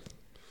 not good.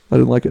 I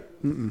didn't like it.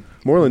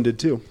 Moreland did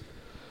too.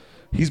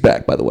 He's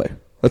back, by the way.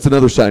 That's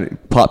another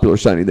popular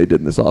signing they did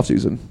in this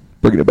offseason.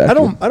 Bringing it back. I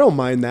don't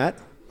mind that.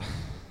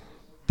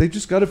 They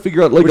just got to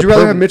figure out. Like, would you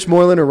rather have Mitch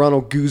Moreland or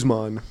Ronald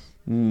Guzman?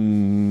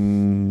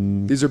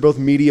 These are both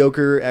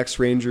mediocre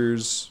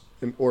ex-Rangers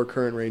or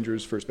current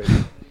Rangers first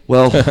baseman.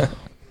 Well,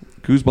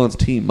 Guzman's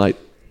team might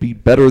be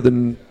better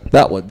than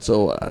that one.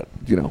 So, however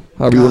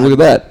you want to look at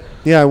that.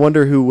 Yeah, I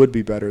wonder who would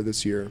be better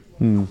this year.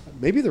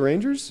 Maybe the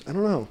Rangers? I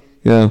don't know.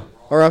 Yeah.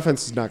 Our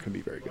offense is not going to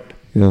be very good.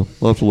 Yeah,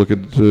 we'll have to look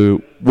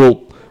into.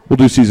 We'll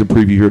do season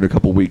preview here in a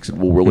couple weeks,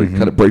 and we'll really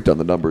kind of break down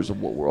the numbers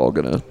of what we're all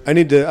gonna. I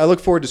look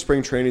forward to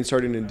spring training,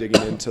 starting and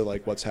digging into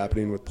like what's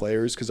happening with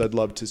players, because I'd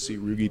love to see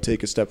Rugi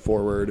take a step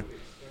forward,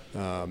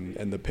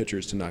 and the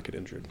pitchers to not get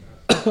injured.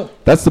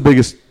 That's the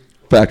biggest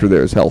factor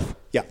there is health.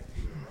 Yeah,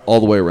 all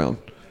the way around.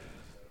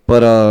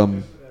 But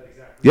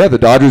the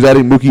Dodgers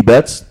adding Mookie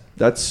Betts,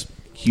 that's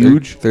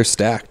huge. They're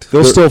stacked.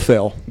 They'll still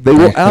fail. They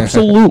will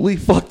absolutely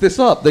fuck this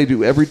up. They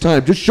do every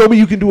time. Just show me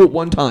you can do it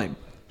one time.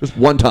 Just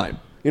one time.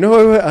 You know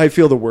who I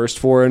feel the worst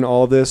for in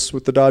all of this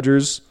with the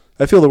Dodgers?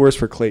 I feel the worst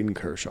for Clayton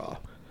Kershaw.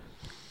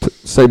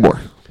 Say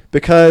more.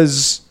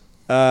 Because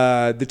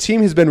the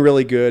team has been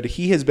really good.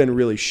 He has been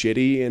really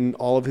shitty in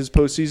all of his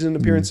postseason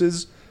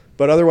appearances,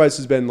 but otherwise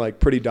has been like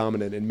pretty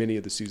dominant in many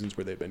of the seasons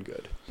where they've been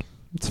good.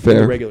 It's fair.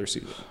 In the regular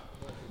season.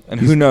 And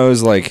who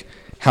knows, like,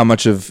 how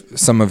much of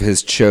some of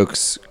his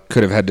chokes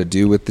could have had to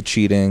do with the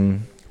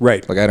cheating.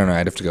 Right. Like, I don't know.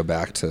 I'd have to go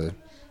back to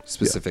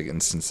specific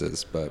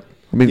instances, but...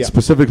 I mean,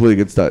 specifically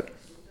against that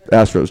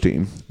Astros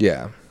team.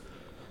 Yeah.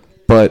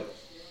 But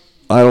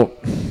I don't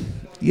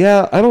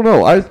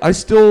know. I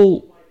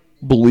still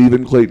believe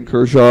in Clayton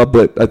Kershaw,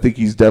 but I think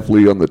he's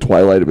definitely on the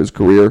twilight of his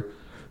career.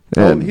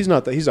 And he's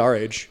not that. He's our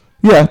age.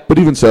 Yeah, but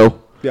even so.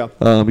 Yeah.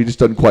 He just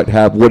doesn't quite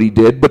have what he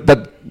did. But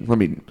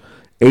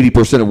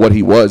 80% of what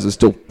he was is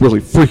still really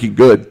freaking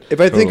good.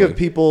 If I think of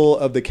people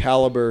of the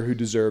caliber who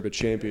deserve a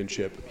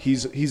championship,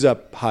 he's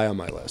up high on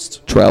my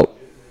list. Trout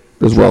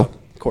as well.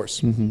 Of course.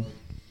 Mm-hmm.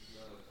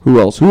 Who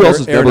else? Who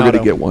else is never going to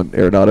get one?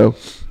 Arenado?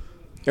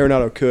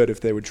 Arenado could if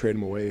they would trade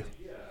him away.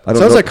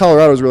 Sounds like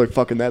Colorado's really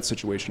fucking that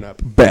situation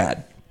up.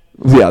 Bad.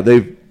 Yeah,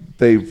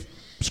 they've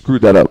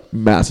screwed that up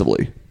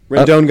massively.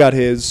 Rendon got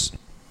his.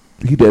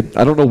 He did.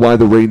 I don't know why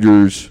the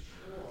Rangers...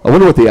 I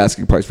wonder what the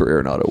asking price for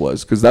Arenado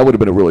was, because that would have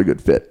been a really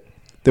good fit.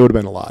 There would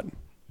have been a lot.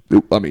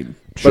 I mean,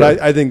 sure.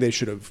 But I think they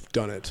should have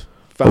done it.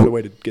 Found a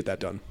way to get that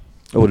done.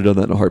 I would have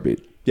done that in a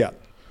heartbeat. Yeah.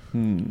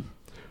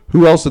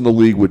 Who else in the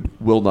league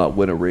will not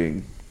win a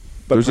ring?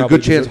 But there's a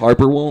good chance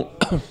Harper won't.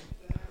 Well,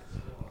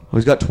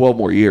 he's got 12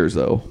 more years,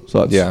 though.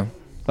 So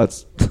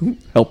that's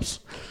helps.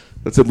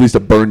 That's at least a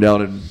burn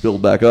down and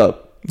build back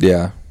up.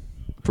 Yeah.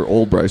 For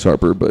old Bryce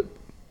Harper, but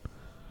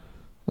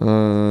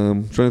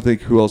I'm trying to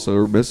think who else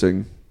are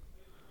missing.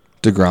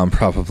 DeGrom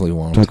probably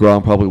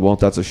won't.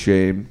 That's a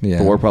shame. Yeah.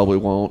 Thor probably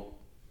won't.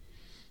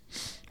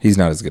 He's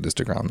not as good as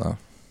DeGrom, though.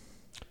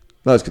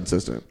 Not as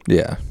consistent.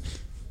 Yeah.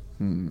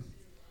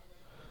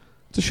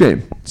 It's a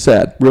shame. It's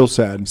sad. Real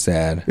sad.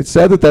 Sad. It's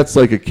sad that that's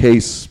like a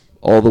case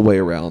all the way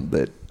around,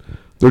 that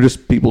they're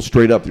just people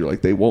straight up. You're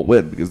like, they won't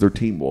win because their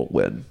team won't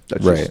win.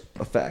 That's just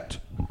a fact.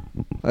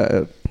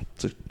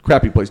 It's a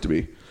crappy place to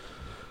be.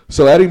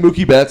 So adding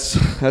Mookie Betts,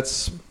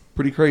 that's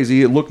pretty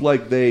crazy. It looked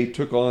like they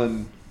took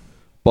on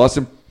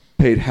Boston,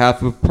 paid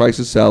half of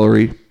Price's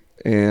salary,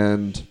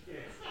 and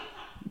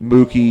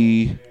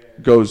Mookie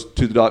goes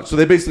to the Dodgers. So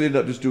they basically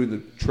ended up just doing the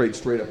trade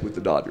straight up with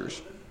the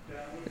Dodgers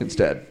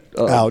instead.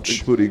 Ouch.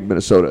 Including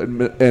Minnesota.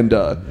 And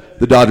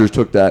the Dodgers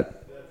took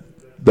that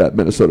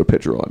Minnesota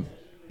pitcher on.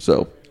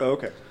 So. Oh,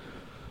 okay.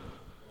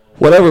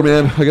 Whatever,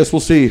 man. I guess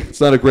we'll see.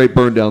 It's not a great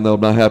burn down, though. I'm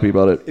not happy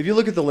about it. If you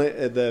look at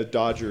the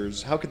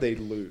Dodgers, how could they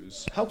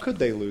lose? How could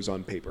they lose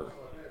on paper?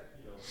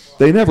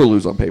 They never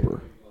lose on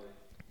paper.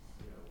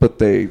 But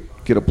they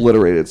get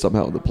obliterated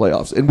somehow in the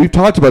playoffs. And we've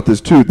talked about this,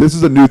 too. This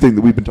is a new thing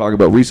that we've been talking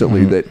about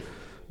recently, that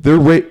their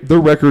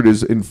record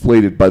is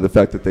inflated by the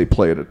fact that they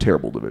play in a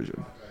terrible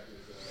division.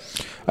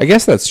 I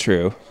guess that's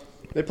true.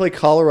 They play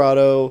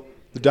Colorado,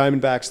 the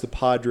Diamondbacks, the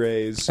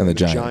Padres, and the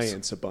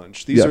Giants a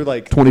bunch. These are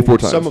like 24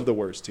 times. Some of the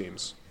worst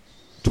teams.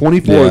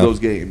 24 of those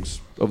games,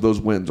 of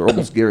those wins, are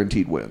almost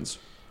guaranteed wins.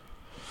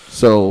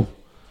 So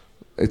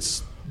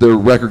their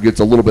record gets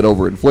a little bit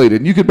overinflated.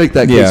 And you could make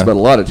that case about a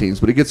lot of teams,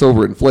 but it gets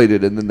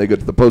overinflated, and then they get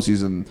to the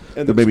postseason,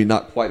 and they're maybe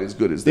not quite as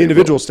good as the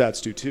individual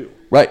stats do too.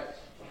 Right.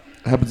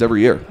 It happens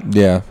every year.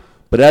 Yeah.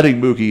 But adding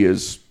Mookie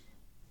is...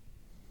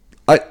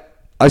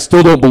 I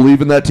still don't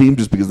believe in that team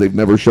just because they've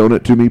never shown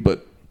it to me,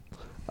 but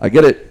I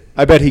get it.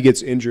 I bet he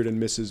gets injured and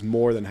misses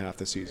more than half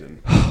the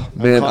season.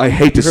 Man, I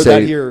hate to heard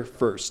say... that here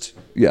first.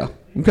 Yeah.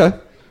 Okay.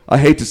 I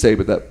hate to say,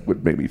 but that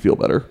would make me feel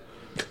better.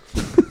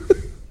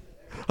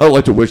 I don't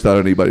like to wish that on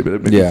anybody, but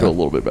it makes me feel a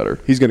little bit better.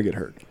 He's going to get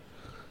hurt.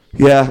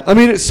 Yeah. I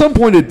mean, at some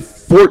point in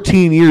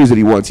 14 years that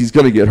he wants, he's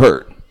going to get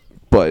hurt.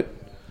 But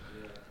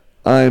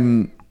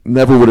I'm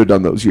Never would have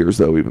done those years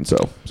though. Even so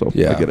I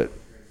Yeah. get it.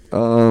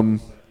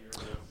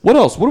 What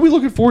else? What are we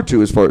looking forward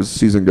to as far as the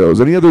season goes?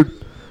 Any other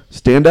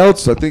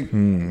standouts? I think.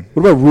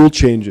 What about rule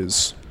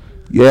changes?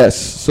 Yes.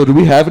 So do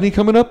we have any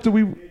coming up?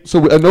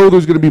 So I know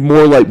there's going to be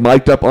more like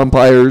mic'd up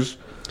umpires.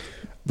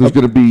 There's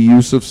going to be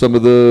use of some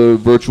of the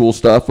virtual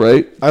stuff,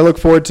 right? I look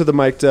forward to the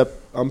mic'd up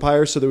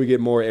umpire so that we get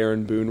more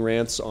Aaron Boone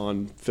rants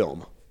on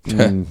film.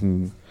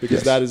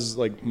 Because that is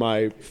like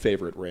my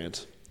favorite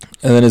rant.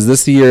 And then is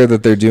this the year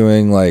that they're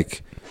doing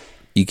like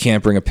you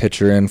can't bring a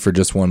pitcher in for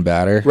just one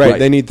batter? Right.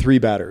 They need 3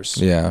 batters.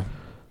 Yeah.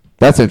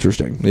 That's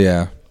interesting.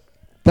 Yeah.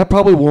 That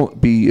probably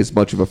won't be as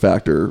much of a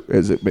factor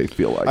as it may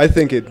feel like. I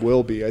think it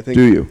will be. I think.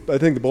 Do you? I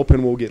think the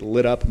bullpen will get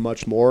lit up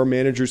much more.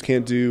 Managers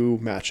can't do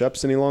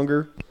matchups any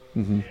longer.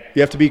 You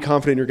have to be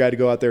confident in your guy to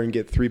go out there and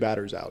get 3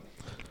 batters out.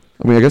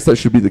 I mean, I guess that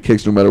should be the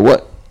case no matter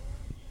what.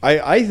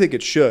 I think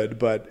it should,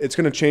 but it's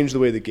going to change the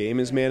way the game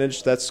is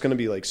managed. That's going to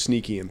be like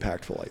sneaky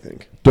impactful, I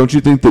think. Don't you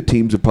think that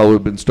teams have probably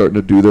been starting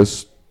to do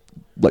this,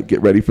 like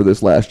get ready for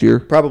this last year?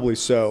 Probably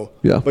so.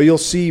 Yeah. But you'll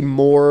see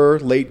more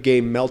late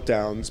game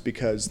meltdowns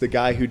because the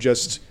guy who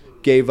just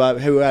gave up,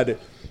 who had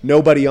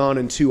nobody on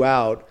and 2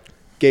 out,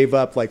 gave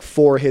up like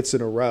 4 hits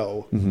in a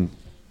row.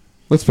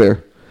 That's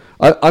fair.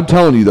 I'm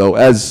telling you though,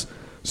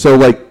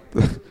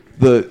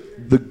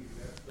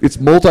 it's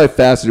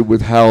multifaceted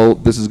with how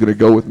this is going to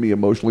go with me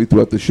emotionally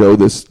throughout the show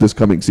this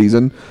coming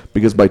season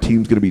because my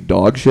team's going to be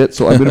dog shit.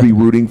 So I'm going to be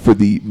rooting for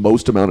the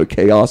most amount of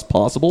chaos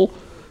possible.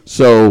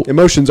 So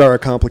Emotions are a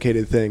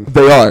complicated thing.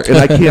 they are, and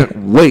I can't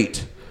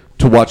wait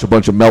to watch a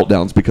bunch of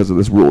meltdowns because of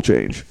this rule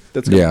change.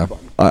 That's going to Yeah. be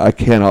fun. I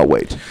cannot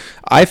wait.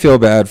 I feel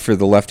bad for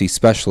the lefty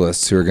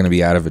specialists who are going to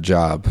be out of a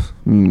job.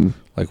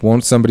 Like,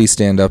 won't somebody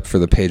stand up for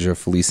the Pedro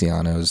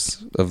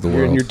Felicianos of the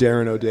You're in world?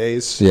 your Darren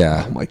O'Days.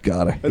 Yeah. Oh my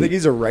god, I think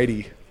he's a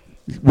righty.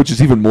 which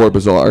is even more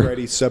bizarre.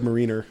 Righty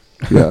submariner.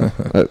 Yeah,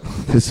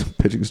 his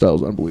pitching style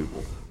is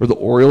unbelievable. Are the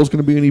Orioles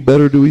going to be any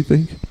better? Do we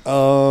think? They've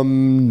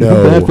been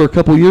bad for a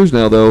couple years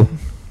now, though.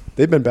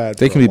 They've been bad.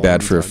 They for can a be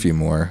bad long for a time. few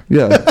more.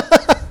 Yeah,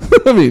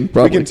 I mean, We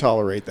probably. can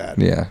tolerate that.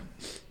 Yeah.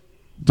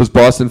 Does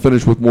Boston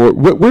finish with more?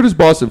 Where does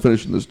Boston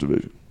finish in this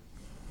division?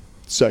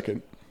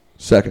 Second,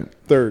 Second,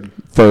 third.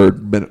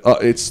 third.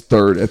 It's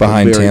third at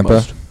Behind the very Tampa?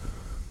 most.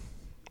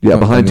 Yeah,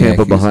 behind Behind the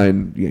Tampa, Yankees.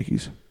 behind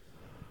Yankees.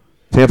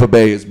 Tampa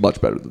Bay is much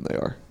better than they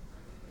are,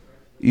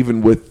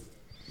 even with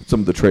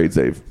some of the trades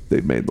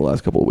they've made the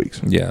last couple of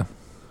weeks. Yeah.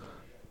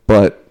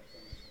 But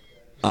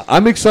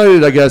I'm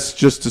excited, I guess,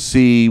 just to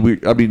see.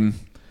 I mean,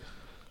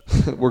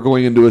 we're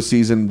going into a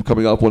season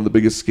coming up one of the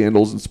biggest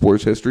scandals in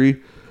sports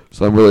history,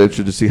 so I'm really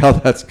interested to see how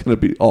that's going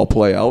to be all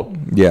play out.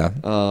 Yeah.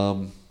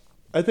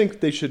 I think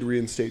they should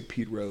reinstate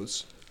Pete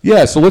Rose.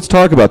 Yeah, so let's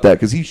talk about that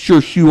because he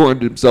sure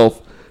shoehorned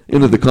himself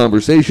into the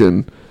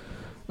conversation.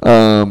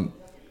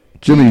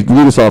 Jimmy,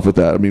 lead us off with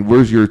that. I mean,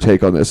 where's your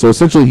take on this? So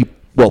essentially, do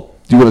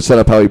you want to set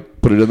up how he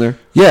put it in there?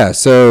 Yeah.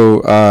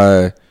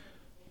 So,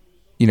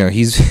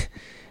 he's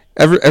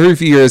every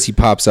few years he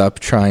pops up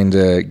trying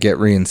to get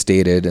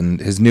reinstated, and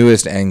his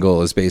newest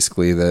angle is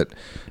basically that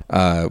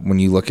when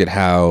you look at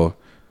how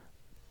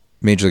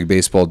Major League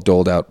Baseball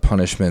doled out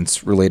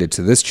punishments related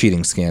to this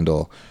cheating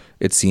scandal,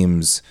 it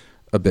seems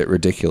a bit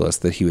ridiculous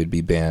that he would be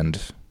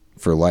banned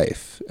for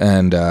life.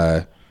 And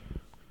I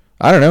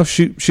don't know,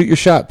 shoot your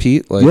shot,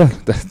 Pete. Like, Yeah,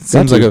 that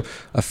seems like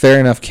a fair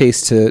enough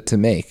case to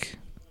make.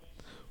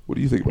 What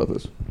do you think about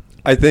this?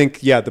 I think,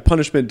 the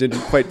punishment didn't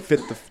quite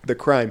fit the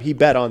crime. He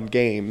bet on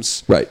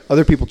games. Right.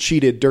 Other people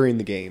cheated during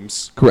the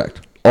games.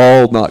 Correct.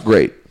 All not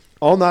great.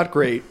 All not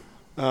great.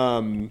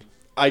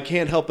 I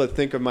can't help but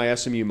think of my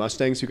SMU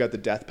Mustangs who got the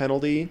death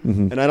penalty,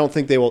 and I don't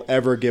think they will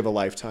ever give a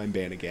lifetime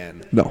ban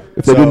again. No.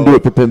 If they didn't do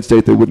it for Penn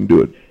State, they wouldn't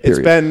do it. It's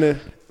Period. been,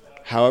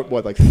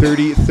 like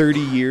 30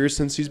 years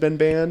since he's been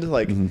banned?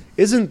 Like,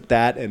 isn't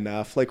that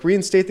enough? Like,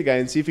 reinstate the guy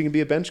and see if he can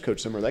be a bench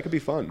coach somewhere. That could be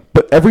fun.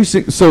 But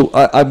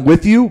I'm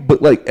with you,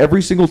 but like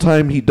every single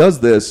time he does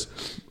this,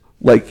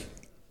 like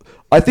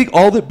I think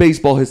all that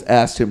baseball has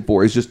asked him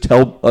for is just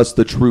tell us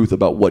the truth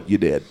about what you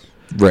did.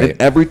 Right.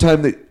 And every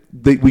time that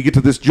we get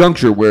to this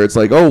juncture where it's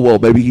like, oh well,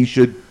 maybe he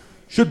should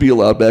be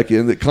allowed back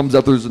in. That comes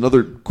out there's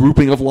another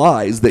grouping of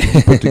lies that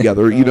he put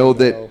together.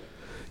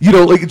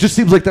 Like it just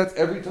seems like that's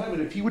every time.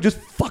 And if he would just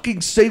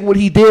fucking say what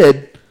he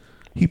did,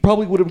 he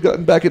probably would have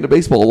gotten back into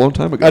baseball a long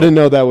time ago. I didn't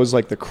know that was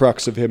like the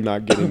crux of him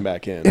not getting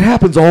back in. It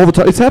happens all the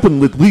time. It's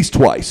happened at least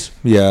twice.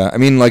 Yeah, I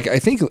mean, like I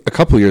think a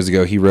couple years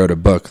ago he wrote a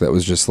book that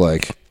was just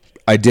like,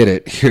 "I did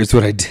it. Here's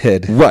what I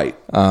did." Right.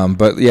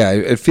 But yeah,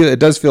 it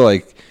does feel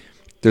like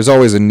there's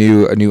always a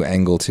new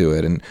angle to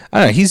it, and I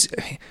don't know. He's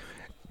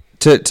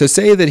to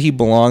say that he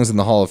belongs in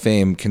the Hall of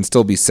Fame can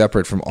still be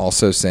separate from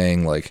also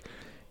saying like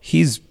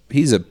he's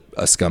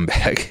a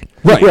scumbag.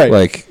 Right.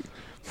 Like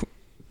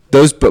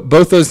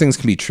both those things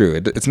can be true.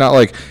 It's not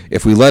like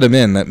if we let him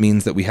in, that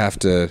means that we have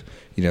to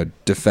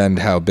defend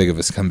how big of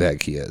a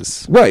scumbag he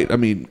is. Right. I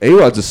mean,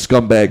 A-Rod's a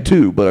scumbag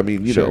too, but I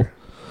mean, you Sure. know,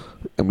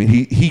 I mean,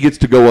 he gets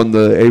to go on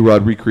the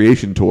A-Rod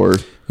recreation tour.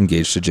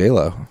 Engaged to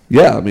J-Lo.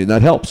 Yeah, I mean,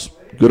 that helps.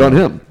 Good on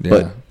him. Yeah.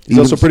 But He's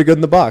also pretty good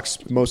in the box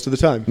most of the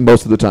time.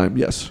 most of the time,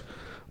 yes.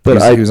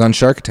 But he was on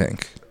Shark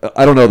Tank.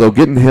 I don't know though.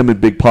 Getting him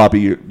and Big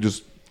Poppy,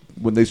 just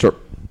when they start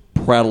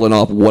prattling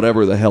off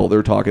whatever the hell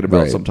they're talking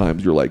about, Right.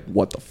 sometimes you're like,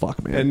 what the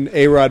fuck, man? And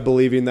A-Rod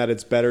believing that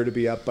it's better to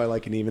be up by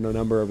like an even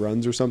number of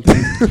runs or something.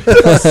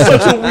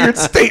 Such a weird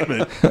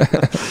statement.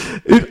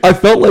 I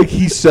felt like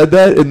he said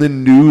that and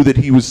then knew that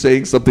he was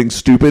saying something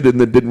stupid and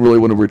then didn't really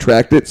want to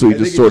retract it, so he I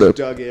just think sort of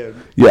dug in.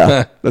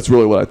 Yeah, that's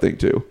really what I think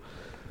too.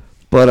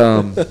 But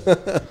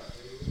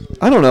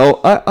I don't know.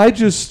 I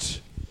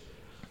just,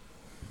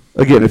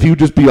 again, if he would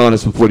just be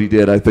honest with what he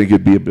did, I think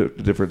it'd be a bit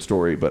a different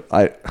story. But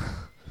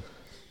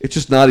it's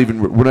just not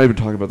even. We're not even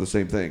talking about the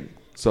same thing.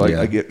 So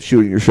Yeah. I get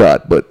shooting your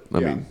shot, but I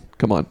mean,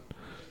 come on.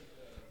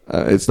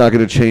 It's not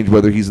going to change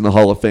whether he's in the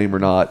Hall of Fame or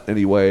not.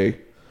 Anyway,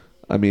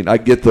 I mean, I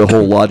get the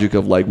whole logic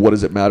of like, what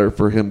does it matter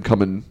for him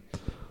coming?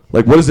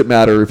 Like, what does it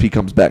matter if he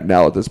comes back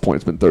now at this point?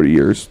 It's been 30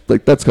 years.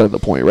 Like, that's kind of the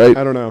point, right?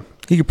 I don't know.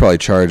 He could probably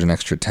charge an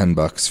extra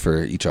 $10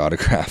 for each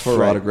autograph.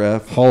 For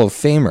autograph. Hall of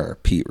Famer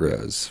Pete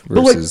Rose But,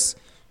 like- versus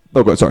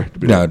Oh, God, sorry.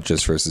 no,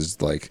 just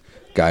versus like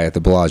guy at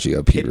the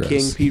Bellagio Pete Hit Rose.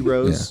 King Pete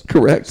Rose.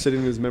 Correct. Sitting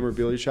in his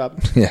memorabilia shop.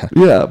 Yeah.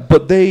 Yeah,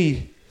 but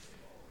they,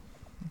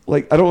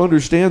 like, I don't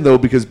understand though,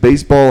 because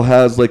baseball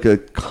has like a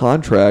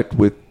contract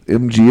with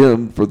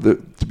MGM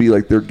to be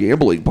like their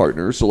gambling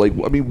partner. So like,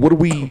 I mean, what do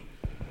we?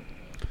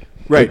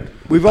 Right.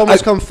 We've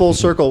almost come full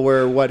circle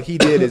where what he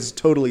did is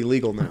totally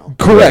legal now.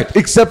 Correct,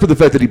 except for the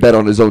fact that he bet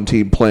on his own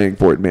team playing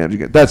for it, and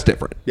managing it. That's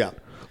different. Yeah.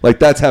 Like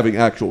that's having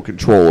actual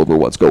control over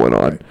what's going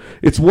on.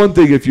 It's one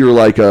thing if you're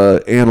like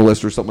a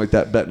analyst or something like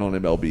that betting on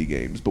MLB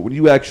games, but when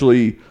you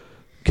actually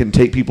can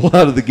take people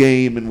out of the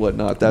game and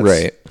whatnot,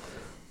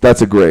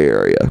 that's a gray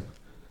area.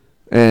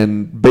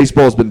 And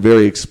baseball's been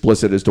very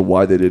explicit as to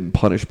why they didn't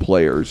punish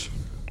players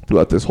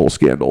throughout this whole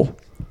scandal.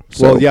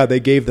 So, Well, yeah, they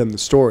gave them the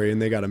story and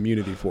they got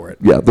immunity for it.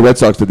 yeah, the Red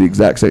Sox did the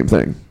exact same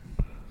thing.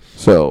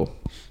 So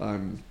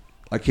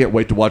I can't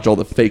wait to watch all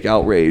the fake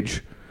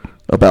outrage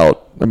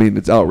about. I mean,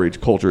 it's outrage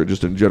culture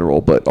just in general,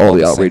 but all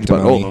the outrage about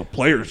sanctimony. the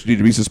players need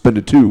to be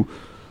suspended too.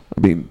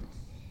 I mean,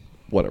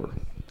 whatever.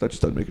 That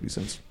just doesn't make any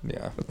sense.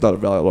 Yeah. That's not a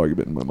valid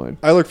argument in my mind.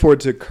 I look forward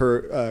to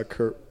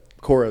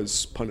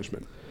Cora's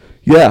punishment.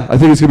 Yeah, I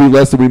think it's going to be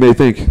less than we may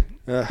think.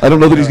 I don't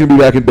know that he's going to be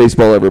back in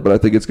baseball ever, but I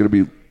think it's going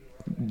to be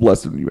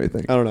less than you may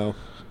think. I don't know.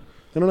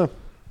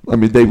 I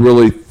mean, they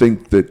really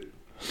think that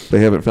they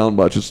haven't found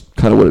much. It's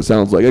kind of what it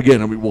sounds like.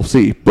 Again, I mean, we'll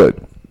see, but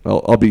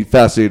I'll be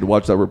fascinated to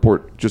watch that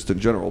report just in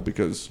general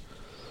because,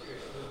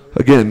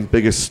 again,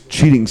 biggest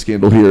cheating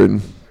scandal here in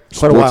Quite a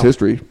sports while.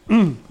 history.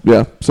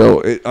 Yeah,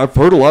 so I've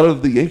heard a lot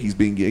of the Yankees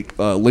being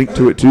linked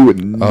to it too,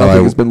 and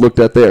nothing has been looked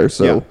at there.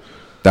 So Yeah.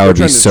 That would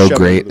They're be trying to so shove it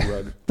great. under the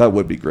rug. that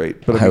would be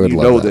great. But I I mean, would you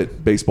love know that.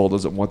 that baseball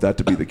doesn't want that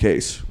to be the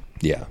case.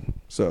 Yeah.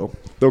 So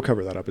They'll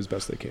cover that up as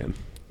best they can.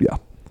 yeah,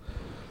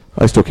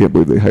 I still can't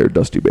believe they hired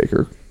Dusty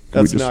Baker.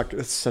 Can we just-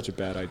 That's such a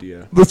bad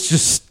idea. Let's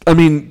just. I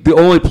mean, the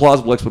only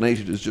plausible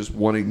explanation is just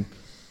wanting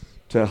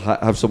to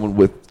have someone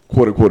with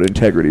quote unquote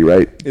integrity,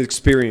 right?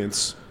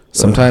 Experience.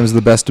 Sometimes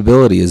the best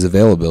ability is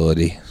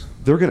availability.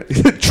 They're gonna.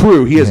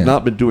 True, he has Yeah.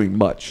 not been doing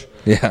much.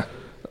 Yeah.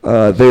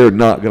 They are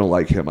not gonna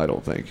like him. I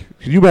don't think.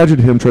 Can you imagine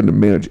him trying to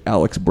manage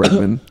Alex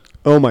Bregman?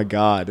 Oh my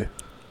God.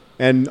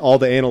 And all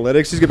the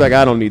analytics. He's gonna be like,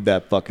 I don't need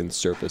that fucking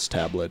Surface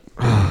tablet.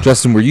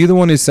 Justin, were you the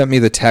one who sent me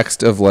the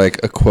text of like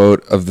a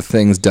quote of the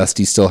things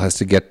Dusty still has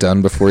to get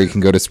done before he can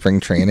go to spring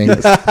training?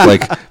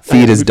 Like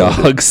feed his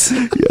dogs.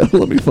 Yeah,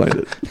 let me find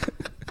it.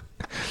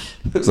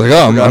 It's like,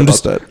 oh, Forgot I'm about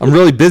just, that. I'm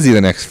really busy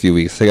the next few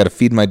weeks. I got to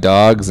feed my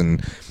dogs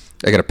and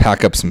I got to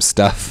pack up some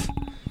stuff.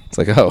 It's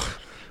like, oh,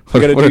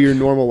 You gotta what do your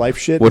normal life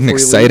shit. what an before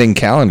you exciting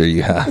calendar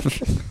you have.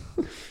 leave.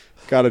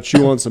 Gotta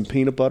chew on some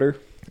peanut butter.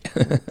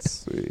 Let's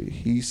see.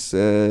 He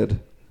said.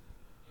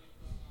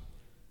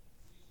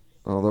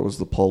 Oh, that was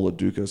the Paul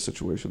LaDuca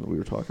situation that we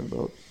were talking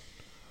about.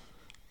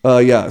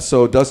 Yeah,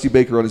 so Dusty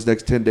Baker on his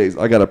next 10 days.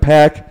 I got to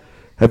pack.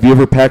 Have you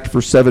ever packed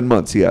for 7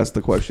 months? He asked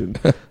the question.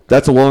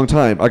 That's a long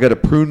time. I got to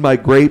prune my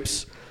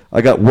grapes. I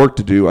got work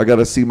to do. I got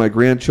to see my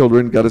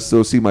grandchildren. Got to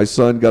go see my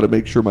son. Got to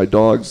make sure my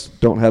dogs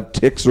don't have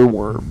ticks or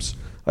worms.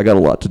 I got a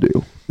lot to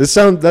do. That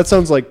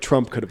sounds like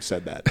Trump could have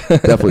said that.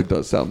 Definitely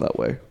does sound that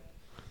way.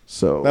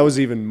 So That was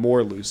even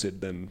more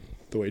lucid than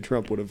the way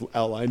Trump would have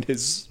outlined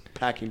his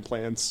packing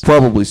plans.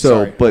 probably so,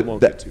 Sorry, I but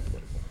won't get too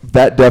political.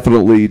 that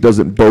definitely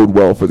doesn't bode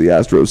well for the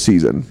Astros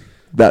season.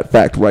 That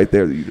fact right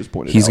there that you just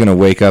pointed out. He's going to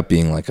wake up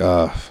being like,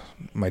 oh,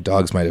 my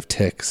dogs might have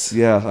ticks.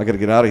 Yeah, I got to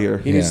get out of here.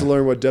 He needs Yeah. to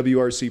learn what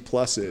WRC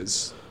Plus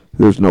is.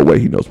 There's no way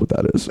he knows what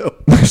that is. No.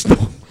 There's no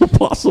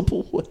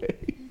possible way.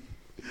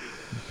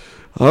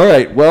 All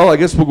right. Well, I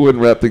guess we'll go ahead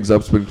and wrap things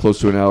up. It's been close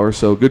to an hour,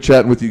 so good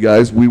chatting with you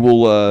guys. We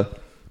will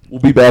we'll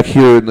be back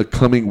here in the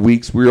coming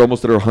weeks. We're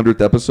almost at our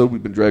 100th episode.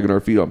 We've been dragging our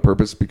feet on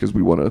purpose because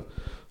we want to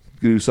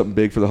do something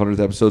big for the 100th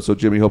episode. So,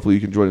 Jimmy, hopefully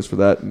you can join us for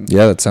that. And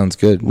Yeah, that sounds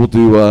good. we'll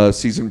do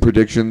season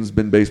predictions.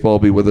 Ben Baseball will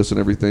be with us and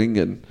everything.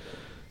 And,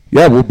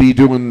 yeah, we'll be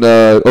doing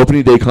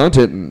opening day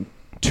content in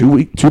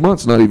 2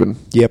 months, not even.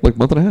 Yep. Like a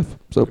month and a half.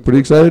 So, pretty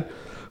excited.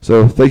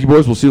 So, thank you,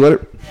 boys. We'll see you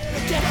later.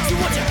 Get